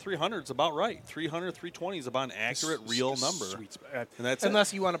 300 is about right. 300, 320 is about an accurate, real number. Sweet spot. And that's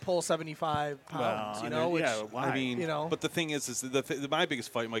Unless you want to pull 75 pounds, which, why? I mean, you but the thing is my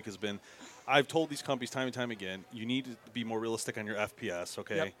biggest fight, Mike, has been I've told these companies time and time again, you need to be more realistic on your FPS,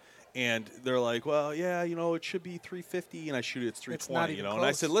 okay? Yep. And they're like, well, yeah, it should be 350, and I shoot it, it's 320, not even And I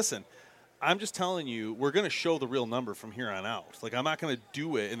close. said, listen, I'm just telling you, we're going to show the real number from here on out. Like, I'm not going to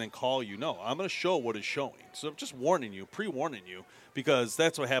do it and then call you. No, I'm going to show what is showing. So I'm just warning you, pre-warning you, because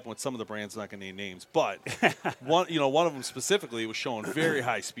that's what happened with some of the brands. I'm not going to name names, but one of them specifically was showing very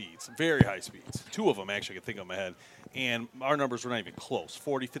high speeds. Two of them actually I can think of in my head. And our numbers were not even close,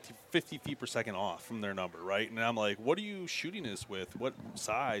 40, 50 feet per second off from their number, right? And I'm like, what are you shooting this with? What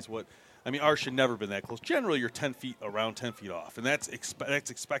size? Ours should never have been that close. Generally, you're around 10 feet off, and that's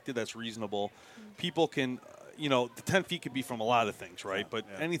expected. That's reasonable. People can, the 10 feet could be from a lot of things, right? But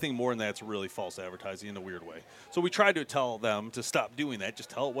anything more than that's really false advertising in a weird way. So we tried to tell them to stop doing that. Just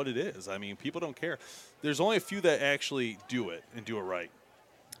tell it what it is. I mean, people don't care. There's only a few that actually do it and do it right.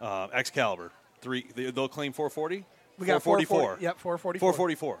 Excalibur, they'll claim 440. We got 444. Yep, 444.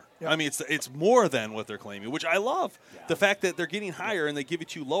 444. Yep. I mean, it's more than what they're claiming, which I love. The fact that they're getting higher and they give it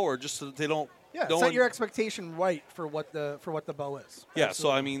to you lower just so that they don't Yeah, no set one- your expectation right for what the bow is. Yeah, Absolutely.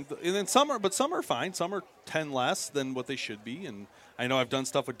 so I mean, and then some are fine. Some are 10 less than what they should be, and I know I've done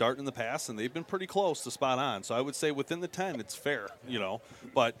stuff with Dart in the past, and they've been pretty close to spot on. So I would say within the 10, it's fair,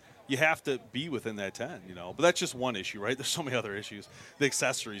 But you have to be within that 10, But that's just one issue, right? There's so many other issues. The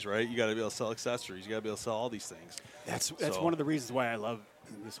accessories, right? You got to be able to sell accessories. You got to be able to sell all these things. That's So- one of the reasons why I love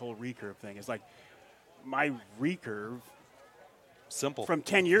this whole recurve thing. Is like my recurve Simple. from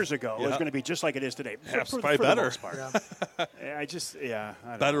 10 years ago is Yeah. going to be just like it is today. Yeah, for probably the better. most part. I just, I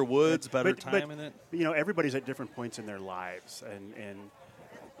don't Better know. woods, better But, time in it. Everybody's at different points in their lives, and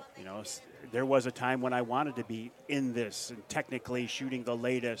there was a time when I wanted to be in this and technically shooting the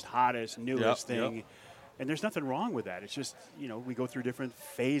latest, hottest, newest Yep, thing. yep. And there's nothing wrong with that. It's just, we go through different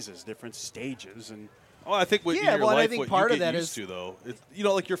phases, different stages, and Oh, I think Yeah, in your well, and I life, think what part you of get that used is- to, though, it's,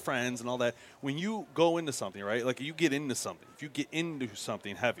 like your friends and all that, when you go into something, right? Like you get into something. If you get into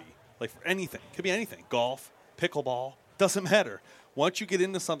something heavy, like for anything, could be anything, golf, pickleball, doesn't matter. Once you get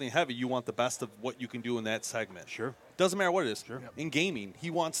into something heavy, you want the best of what you can do in that segment. Sure. Doesn't matter what it is. Sure. In gaming, he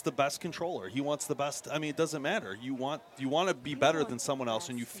wants the best controller. He wants the best. I mean, it doesn't matter. You want to be better than someone else,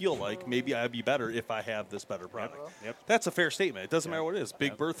 and you feel like maybe I'd be better if I have this better product. Yep. That's a fair statement. It doesn't matter what it is.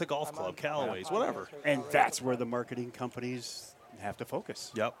 Big Bertha Golf Club, Callaway's, whatever. and that's where the marketing companies have to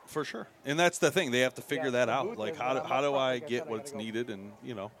focus. Yep, for sure. And that's the thing. They have to figure that out. Like, how do I get what's needed? And,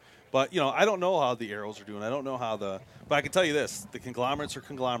 But, I don't know how the arrows are doing. I don't know how but I can tell you this. The conglomerates are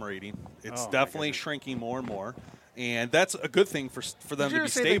conglomerating. It's Oh, my definitely goodness. shrinking more and more. And that's a good thing for them Did you to be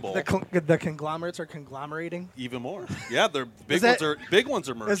say stable. The conglomerates are conglomerating. Even more. Yeah, they're big that- ones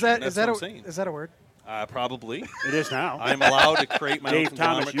are merging. Is that That's is that what a I'm saying. is that a word? Probably. It is now. I'm allowed to create my own Dave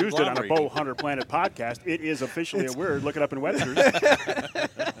Thomas conglomerate used it on a conglomerating. Bow Hunter Planet podcast. It is officially a word. Look it up in Webster's.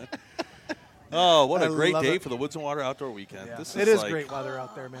 Oh, what a I great love day it. for the Woods and Water Outdoor Weekend. Yeah. This It is like, great weather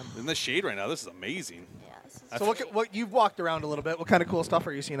out there, man. In the shade right now, this is amazing. So what you've walked around a little bit. What kind of cool stuff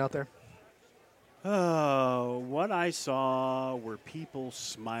are you seeing out there? What I saw were people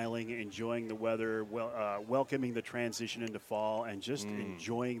smiling, enjoying the weather, welcoming the transition into fall, and just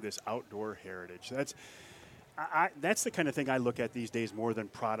enjoying this outdoor heritage. That's the kind of thing I look at these days more than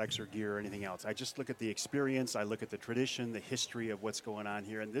products or gear or anything else. I just look at the experience, I look at the tradition, the history of what's going on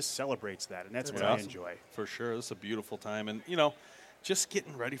here, and this celebrates that, and that's what I awesome. enjoy. For sure. This is a beautiful time. And, just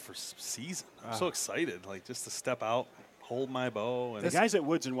getting ready for season. I'm so excited. Like, just to step out, hold my bow. And The guys at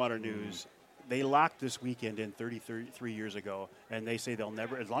Woods and Water News, they locked this weekend in 33 years ago, and they say they'll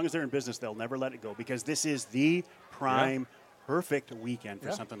never, as long as they're in business, they'll never let it go because this is the prime, perfect weekend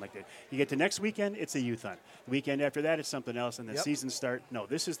for something like that. You get to next weekend, it's a youth hunt. The weekend after that, it's something else, and the season start. No,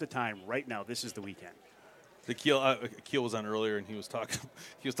 this is the time right now. This is the weekend. The Keel was on earlier, and he was talking.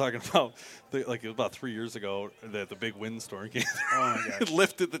 He was talking about it was about 3 years ago that the big windstorm came. Oh my gosh!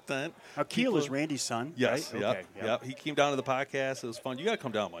 Lifted the tent. Now, Keel is Randy's son. Yes. Right? Yep. Okay, Yep. He came down to the podcast. It was fun. You got to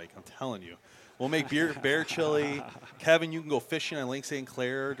come down, Mike. I'm telling you. We'll make bear chili. Kevin, you can go fishing on Lake St.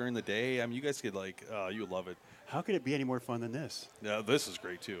 Clair during the day. I mean, you guys could you would love it. How could it be any more fun than this? Yeah, this is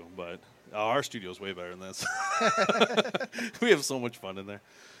great too, but our studio's way better than this. We have so much fun in there.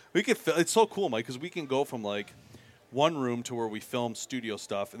 It's so cool, Mike, because we can go from like one room to where we film studio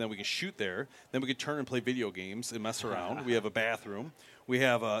stuff, and then we can shoot there. Then we can turn and play video games and mess around. We have a bathroom. We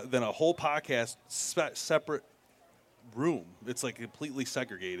have then a whole podcast separate room. It's like completely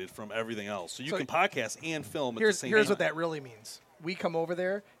segregated from everything else, so you can podcast and film at the same time. Here's what that really means. We come over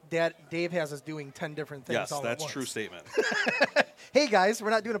there. Dave has us doing 10 different things. Yes, all that's at once. true statement. Hey guys,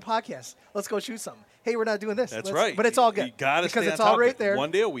 we're not doing a podcast. Let's go shoot something. Hey, we're not doing this. That's right. But it's all good. You got to because stay it's on all top right of it. there.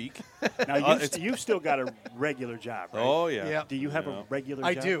 One day a week. Now you've still got a regular job, right? Oh yeah. Yeah. Do you have a regular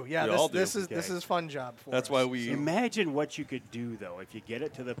I job? do. Yeah. We all do. This is Okay. fun job for That's us. why we. Imagine what you could do, though, if you get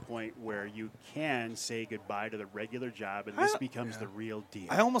it to the point where you can say goodbye to the regular job and this becomes the real deal.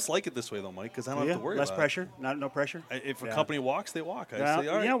 I almost like it this way though, Mike, because I don't have to worry Less about pressure? No pressure? it. If a Yeah. company walks, they walk. I Well, say,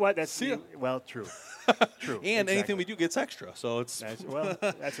 all right. you know what? That's see ya. well, true. True. And anything Exactly. we do gets extra, so it's That's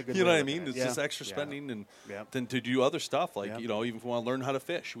a good. you know way what I to look mean. at it. It's Yeah. just extra Yeah. spending, and Yep. then to do other stuff like Yep. even if we want to learn how to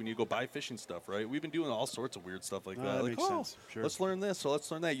fish, we need to go buy fishing stuff, right? We've been doing all sorts of weird stuff like Oh, that. that Like, makes sense. Sure. let's learn this, so let's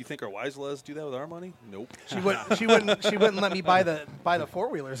learn that. You think our wives let us do that with our money? Nope. She wouldn't let me buy the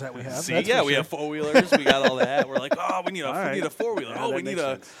 4-wheelers that we have. See, that's yeah, for we sure. have 4-wheelers. We got all that. We're like, oh, we need right. a 4-wheeler. Yeah, Oh, that we need makes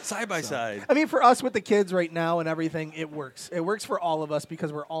a sense. side-by-side. I mean, for us with the kids right now and everything, it works. It works for all of us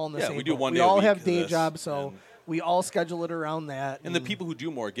because we're all in the Yeah, same we do boat. one We day a all week have of day this, jobs, so and- We all schedule it around that. And the people who do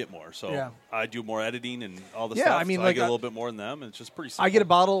more get more. So Yeah. I do more editing and all the Yeah, stuff. I mean, so like, I get a little bit more than them. And it's just pretty simple. I get a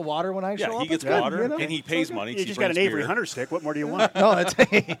bottle of water when I show Yeah, up. he gets It's good, water, you know? and he pays money. You 'cause just he got an brings Avery beer. Hunter stick. What more do you want? No, it's,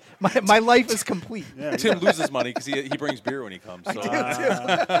 my life is complete. Tim loses money because he brings beer when he comes. So.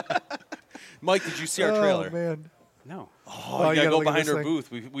 Mike, did you see our trailer? Oh, man. No. Oh, you you gotta gotta go look at behind this our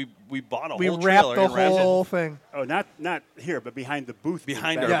thing. booth. We bought a We whole wrapped trailer the and wrapped it whole thing. Oh, not here, but behind the booth.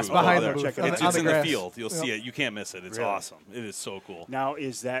 behind back our Yes, booth. behind over the there. booth. Check it It's, out. it's in the the grass. field. You'll see Yep. it. You can't miss it. It's Really? awesome. It is so cool. Now,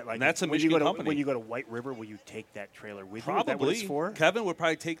 is that like And that's a when you Michigan go to company. when you go to White River? Will you take that trailer with you? Is that what Probably. it's for? Kevin would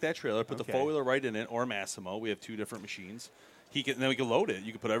probably take that trailer, put the Okay. four-wheeler right in it, or Massimo. We have two different machines. Then we can load it.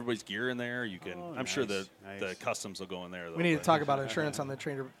 You can put everybody's gear in there. You can. Oh, I'm sure nice, the nice. customs will go in there. Though, We need to but- talk about insurance on the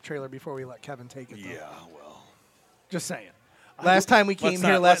trailer before we let Kevin take it. though. Yeah. Well. Just saying. Last time we came Let's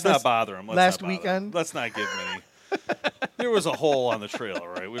here, not, let's not bother him. last weekend. Let's not give him any. There was a hole on the trailer,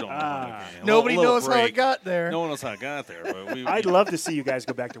 right? We don't know. Nobody A little knows how it break. got there. No one knows how it got there. But I'd love to see you guys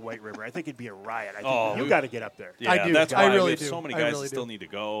go back to White River. I think it'd be a riot. I think Oh, you we- got to get up there. Yeah, I do. That's I why really we have do. so many I guys really that still do. need to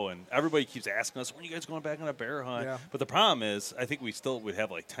go, and everybody keeps asking us, when are you guys going back on a bear hunt? Yeah. But the problem is, I think we still would have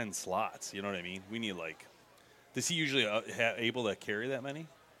like 10 slots. You know what I mean? We need like, does he usually able to carry that many?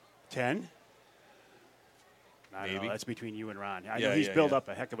 10? I don't Maybe. know. That's between you and Ron. I Yeah, know he's yeah, built yeah. up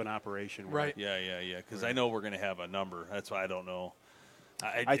a heck of an operation. where- Right. Yeah. Because I know we're going to have a number. That's why I don't know.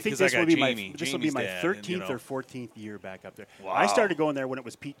 I think 'cause this got will be Jamie. this will be Jamie's my dad, 13th and, you or know. 14th year back up there. Wow. I started going there when it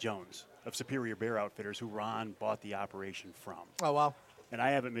was Pete Jones of Superior Bear Outfitters, who Ron bought the operation from. Oh, wow. And I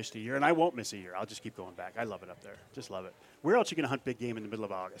haven't missed a year, and I won't miss a year. I'll just keep going back. I love it up there. Just love it. Where else are you going to hunt big game in the middle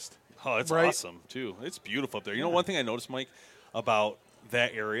of August? Oh, it's Right. awesome too. It's beautiful up there. You know, one thing I noticed, Mike, about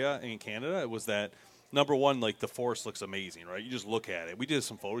that area in Canada was that number one, like the forest looks amazing, right? You just look at it. We did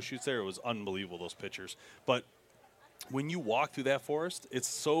some photo shoots there. It was unbelievable, those pictures. But when you walk through that forest, it's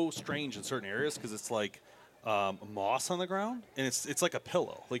so strange in certain areas because it's like moss on the ground, and it's like a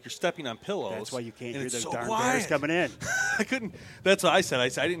pillow. Like you're stepping on pillows. That's why you can't and hear it's those so darn quiet. bears coming in. I couldn't. That's what I said.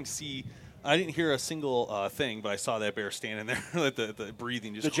 I didn't hear a single thing, but I saw that bear standing there, like the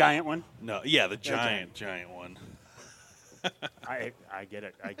breathing just. The giant one? No, yeah, the giant. giant one. I get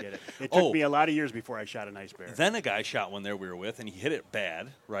it. I get it. It took me a lot of years before I shot a nice bear. Then a guy shot one there we were with, and he hit it bad,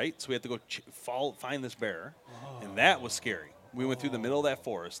 right? So we had to go find this bear, and that was scary. We went through the middle of that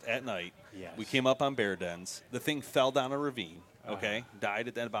forest at night. Yes. We came up on bear dens. The thing fell down a ravine, okay? Died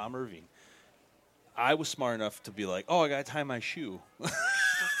at that bottom of a ravine. I was smart enough to be like, oh, I got to tie my shoe.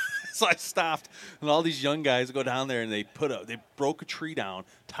 So I stopped, and all these young guys go down there, and they broke a tree down,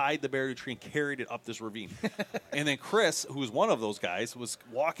 tied the bear to a tree, and carried it up this ravine. And then Chris, who was one of those guys, was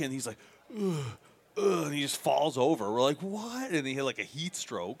walking. He's like, ugh, and he just falls over. We're like, what? And he had like a heat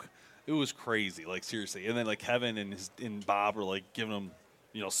stroke. It was crazy, like seriously. And then like Kevin and Bob were like giving him,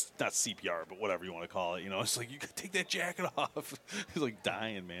 you know, not CPR, but whatever you want to call it. You know, it's like, you got to take that jacket off. He's like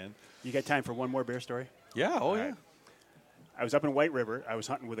dying, man. You got time for one more bear story? Yeah, oh All yeah. right. I was up in White River. I was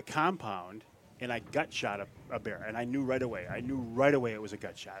hunting with a compound, and I gut shot a bear. And I knew right away. It was a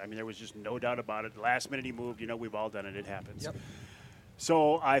gut shot. I mean, there was just no doubt about it. The last minute he moved. You know, we've all done it. It happens. Yep.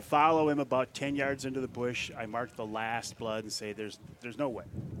 So I follow him about 10 yards into the bush. I mark the last blood and say, there's no way.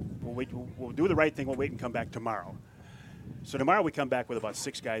 We'll do the right thing. We'll wait and come back tomorrow. So tomorrow we come back with about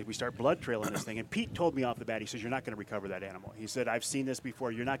 6 guys. We start blood trailing this thing. And Pete told me off the bat, he says, you're not going to recover that animal. He said, I've seen this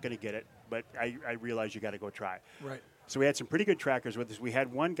before. You're not going to get it, but I realize you got to go try. Right. So we had some pretty good trackers with us. We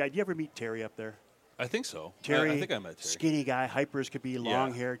had one guy. Did you ever meet Terry up there? I think so. Terry, I think I met Terry. skinny guy, hypers could be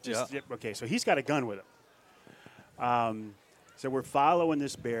long hair. Just okay. So he's got a gun with him. So we're following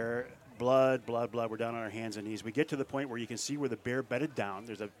this bear. Blood. We're down on our hands and knees. We get to the point where you can see where the bear bedded down.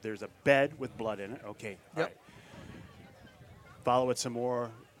 There's a bed with blood in it. Okay. All right. Follow it some more.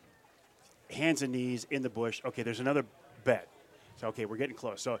 Hands and knees in the bush. Okay. There's another bed. So okay, we're getting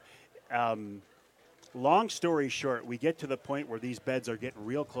close. So. Long story short, we get to the point where these beds are getting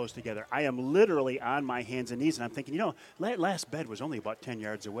real close together. I am literally on my hands and knees, and I'm thinking, you know, last bed was only about 10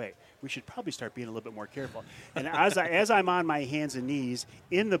 yards away. We should probably start being a little bit more careful. And as I'm on my hands and knees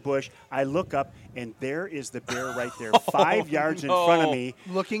in the bush, I look up, and there is the bear right there, 5 yards in front of me.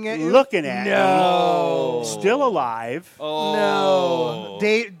 Looking at you? Looking at No. me. Still alive. No.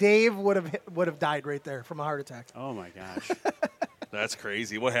 Dave would have died right there from a heart attack. Oh, my gosh. That's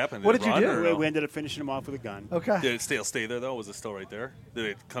crazy. What happened? What it did you run do? or no? We ended up finishing him off with a gun. Okay. Did it stay there, though? Was it still right there? Did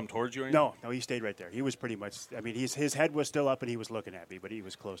it come towards you or anything? No, he stayed right there. He was pretty much, I mean, his head was still up and he was looking at me, but he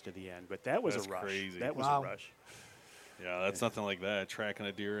was close to the end. But that was That's a rush. crazy. That was Wow. a rush. Yeah, that's nothing like that. Tracking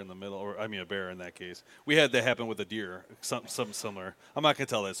a deer in the middle, or I mean a bear in that case. We had that happen with a deer, something similar. I'm not going to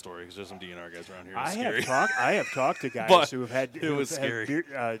tell that story because there's some DNR guys around here. It's scary. I have talked to guys But who have had it was who have scary.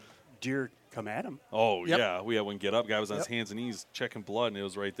 had deer Come at him. Oh, Yep. yeah. We had one get up. Guy was on his Yep. hands and knees checking blood, and it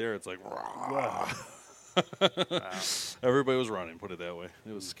was right there. It's like, Wow. everybody was running, put it that way.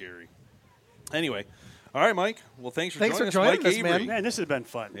 It was scary. Anyway. All right, Mike. Well, thanks for Thanks joining for us. joining Mike us, Avery. man. Man, this has been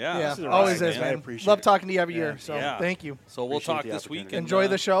fun. Yeah. Yeah, this is a always ride, is, I man. appreciate Love it. talking to you every Yeah. year. So Yeah. thank you. So we'll Appreciate talk the this week. opportunity. and, Enjoy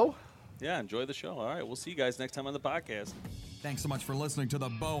the show. Yeah, enjoy the show. All right, we'll see you guys next time on the podcast. Thanks so much for listening to the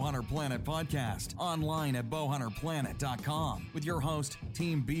Bowhunter Planet podcast, online at bowhunterplanet.com with your host,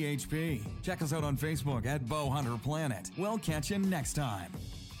 Team BHP. Check us out on Facebook at Bowhunter Planet. We'll catch you next time.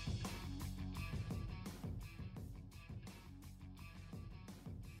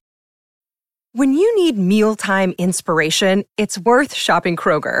 When you need mealtime inspiration, it's worth shopping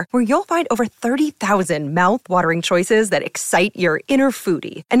Kroger, where you'll find over 30,000 mouth-watering choices that excite your inner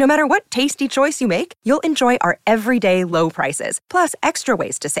foodie. And no matter what tasty choice you make, you'll enjoy our everyday low prices, plus extra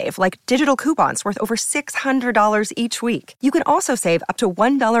ways to save, like digital coupons worth over $600 each week. You can also save up to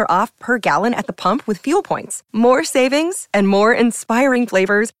 $1 off per gallon at the pump with fuel points. More savings and more inspiring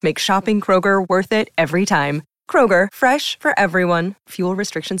flavors make shopping Kroger worth it every time. Kroger, fresh for everyone. Fuel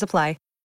restrictions apply.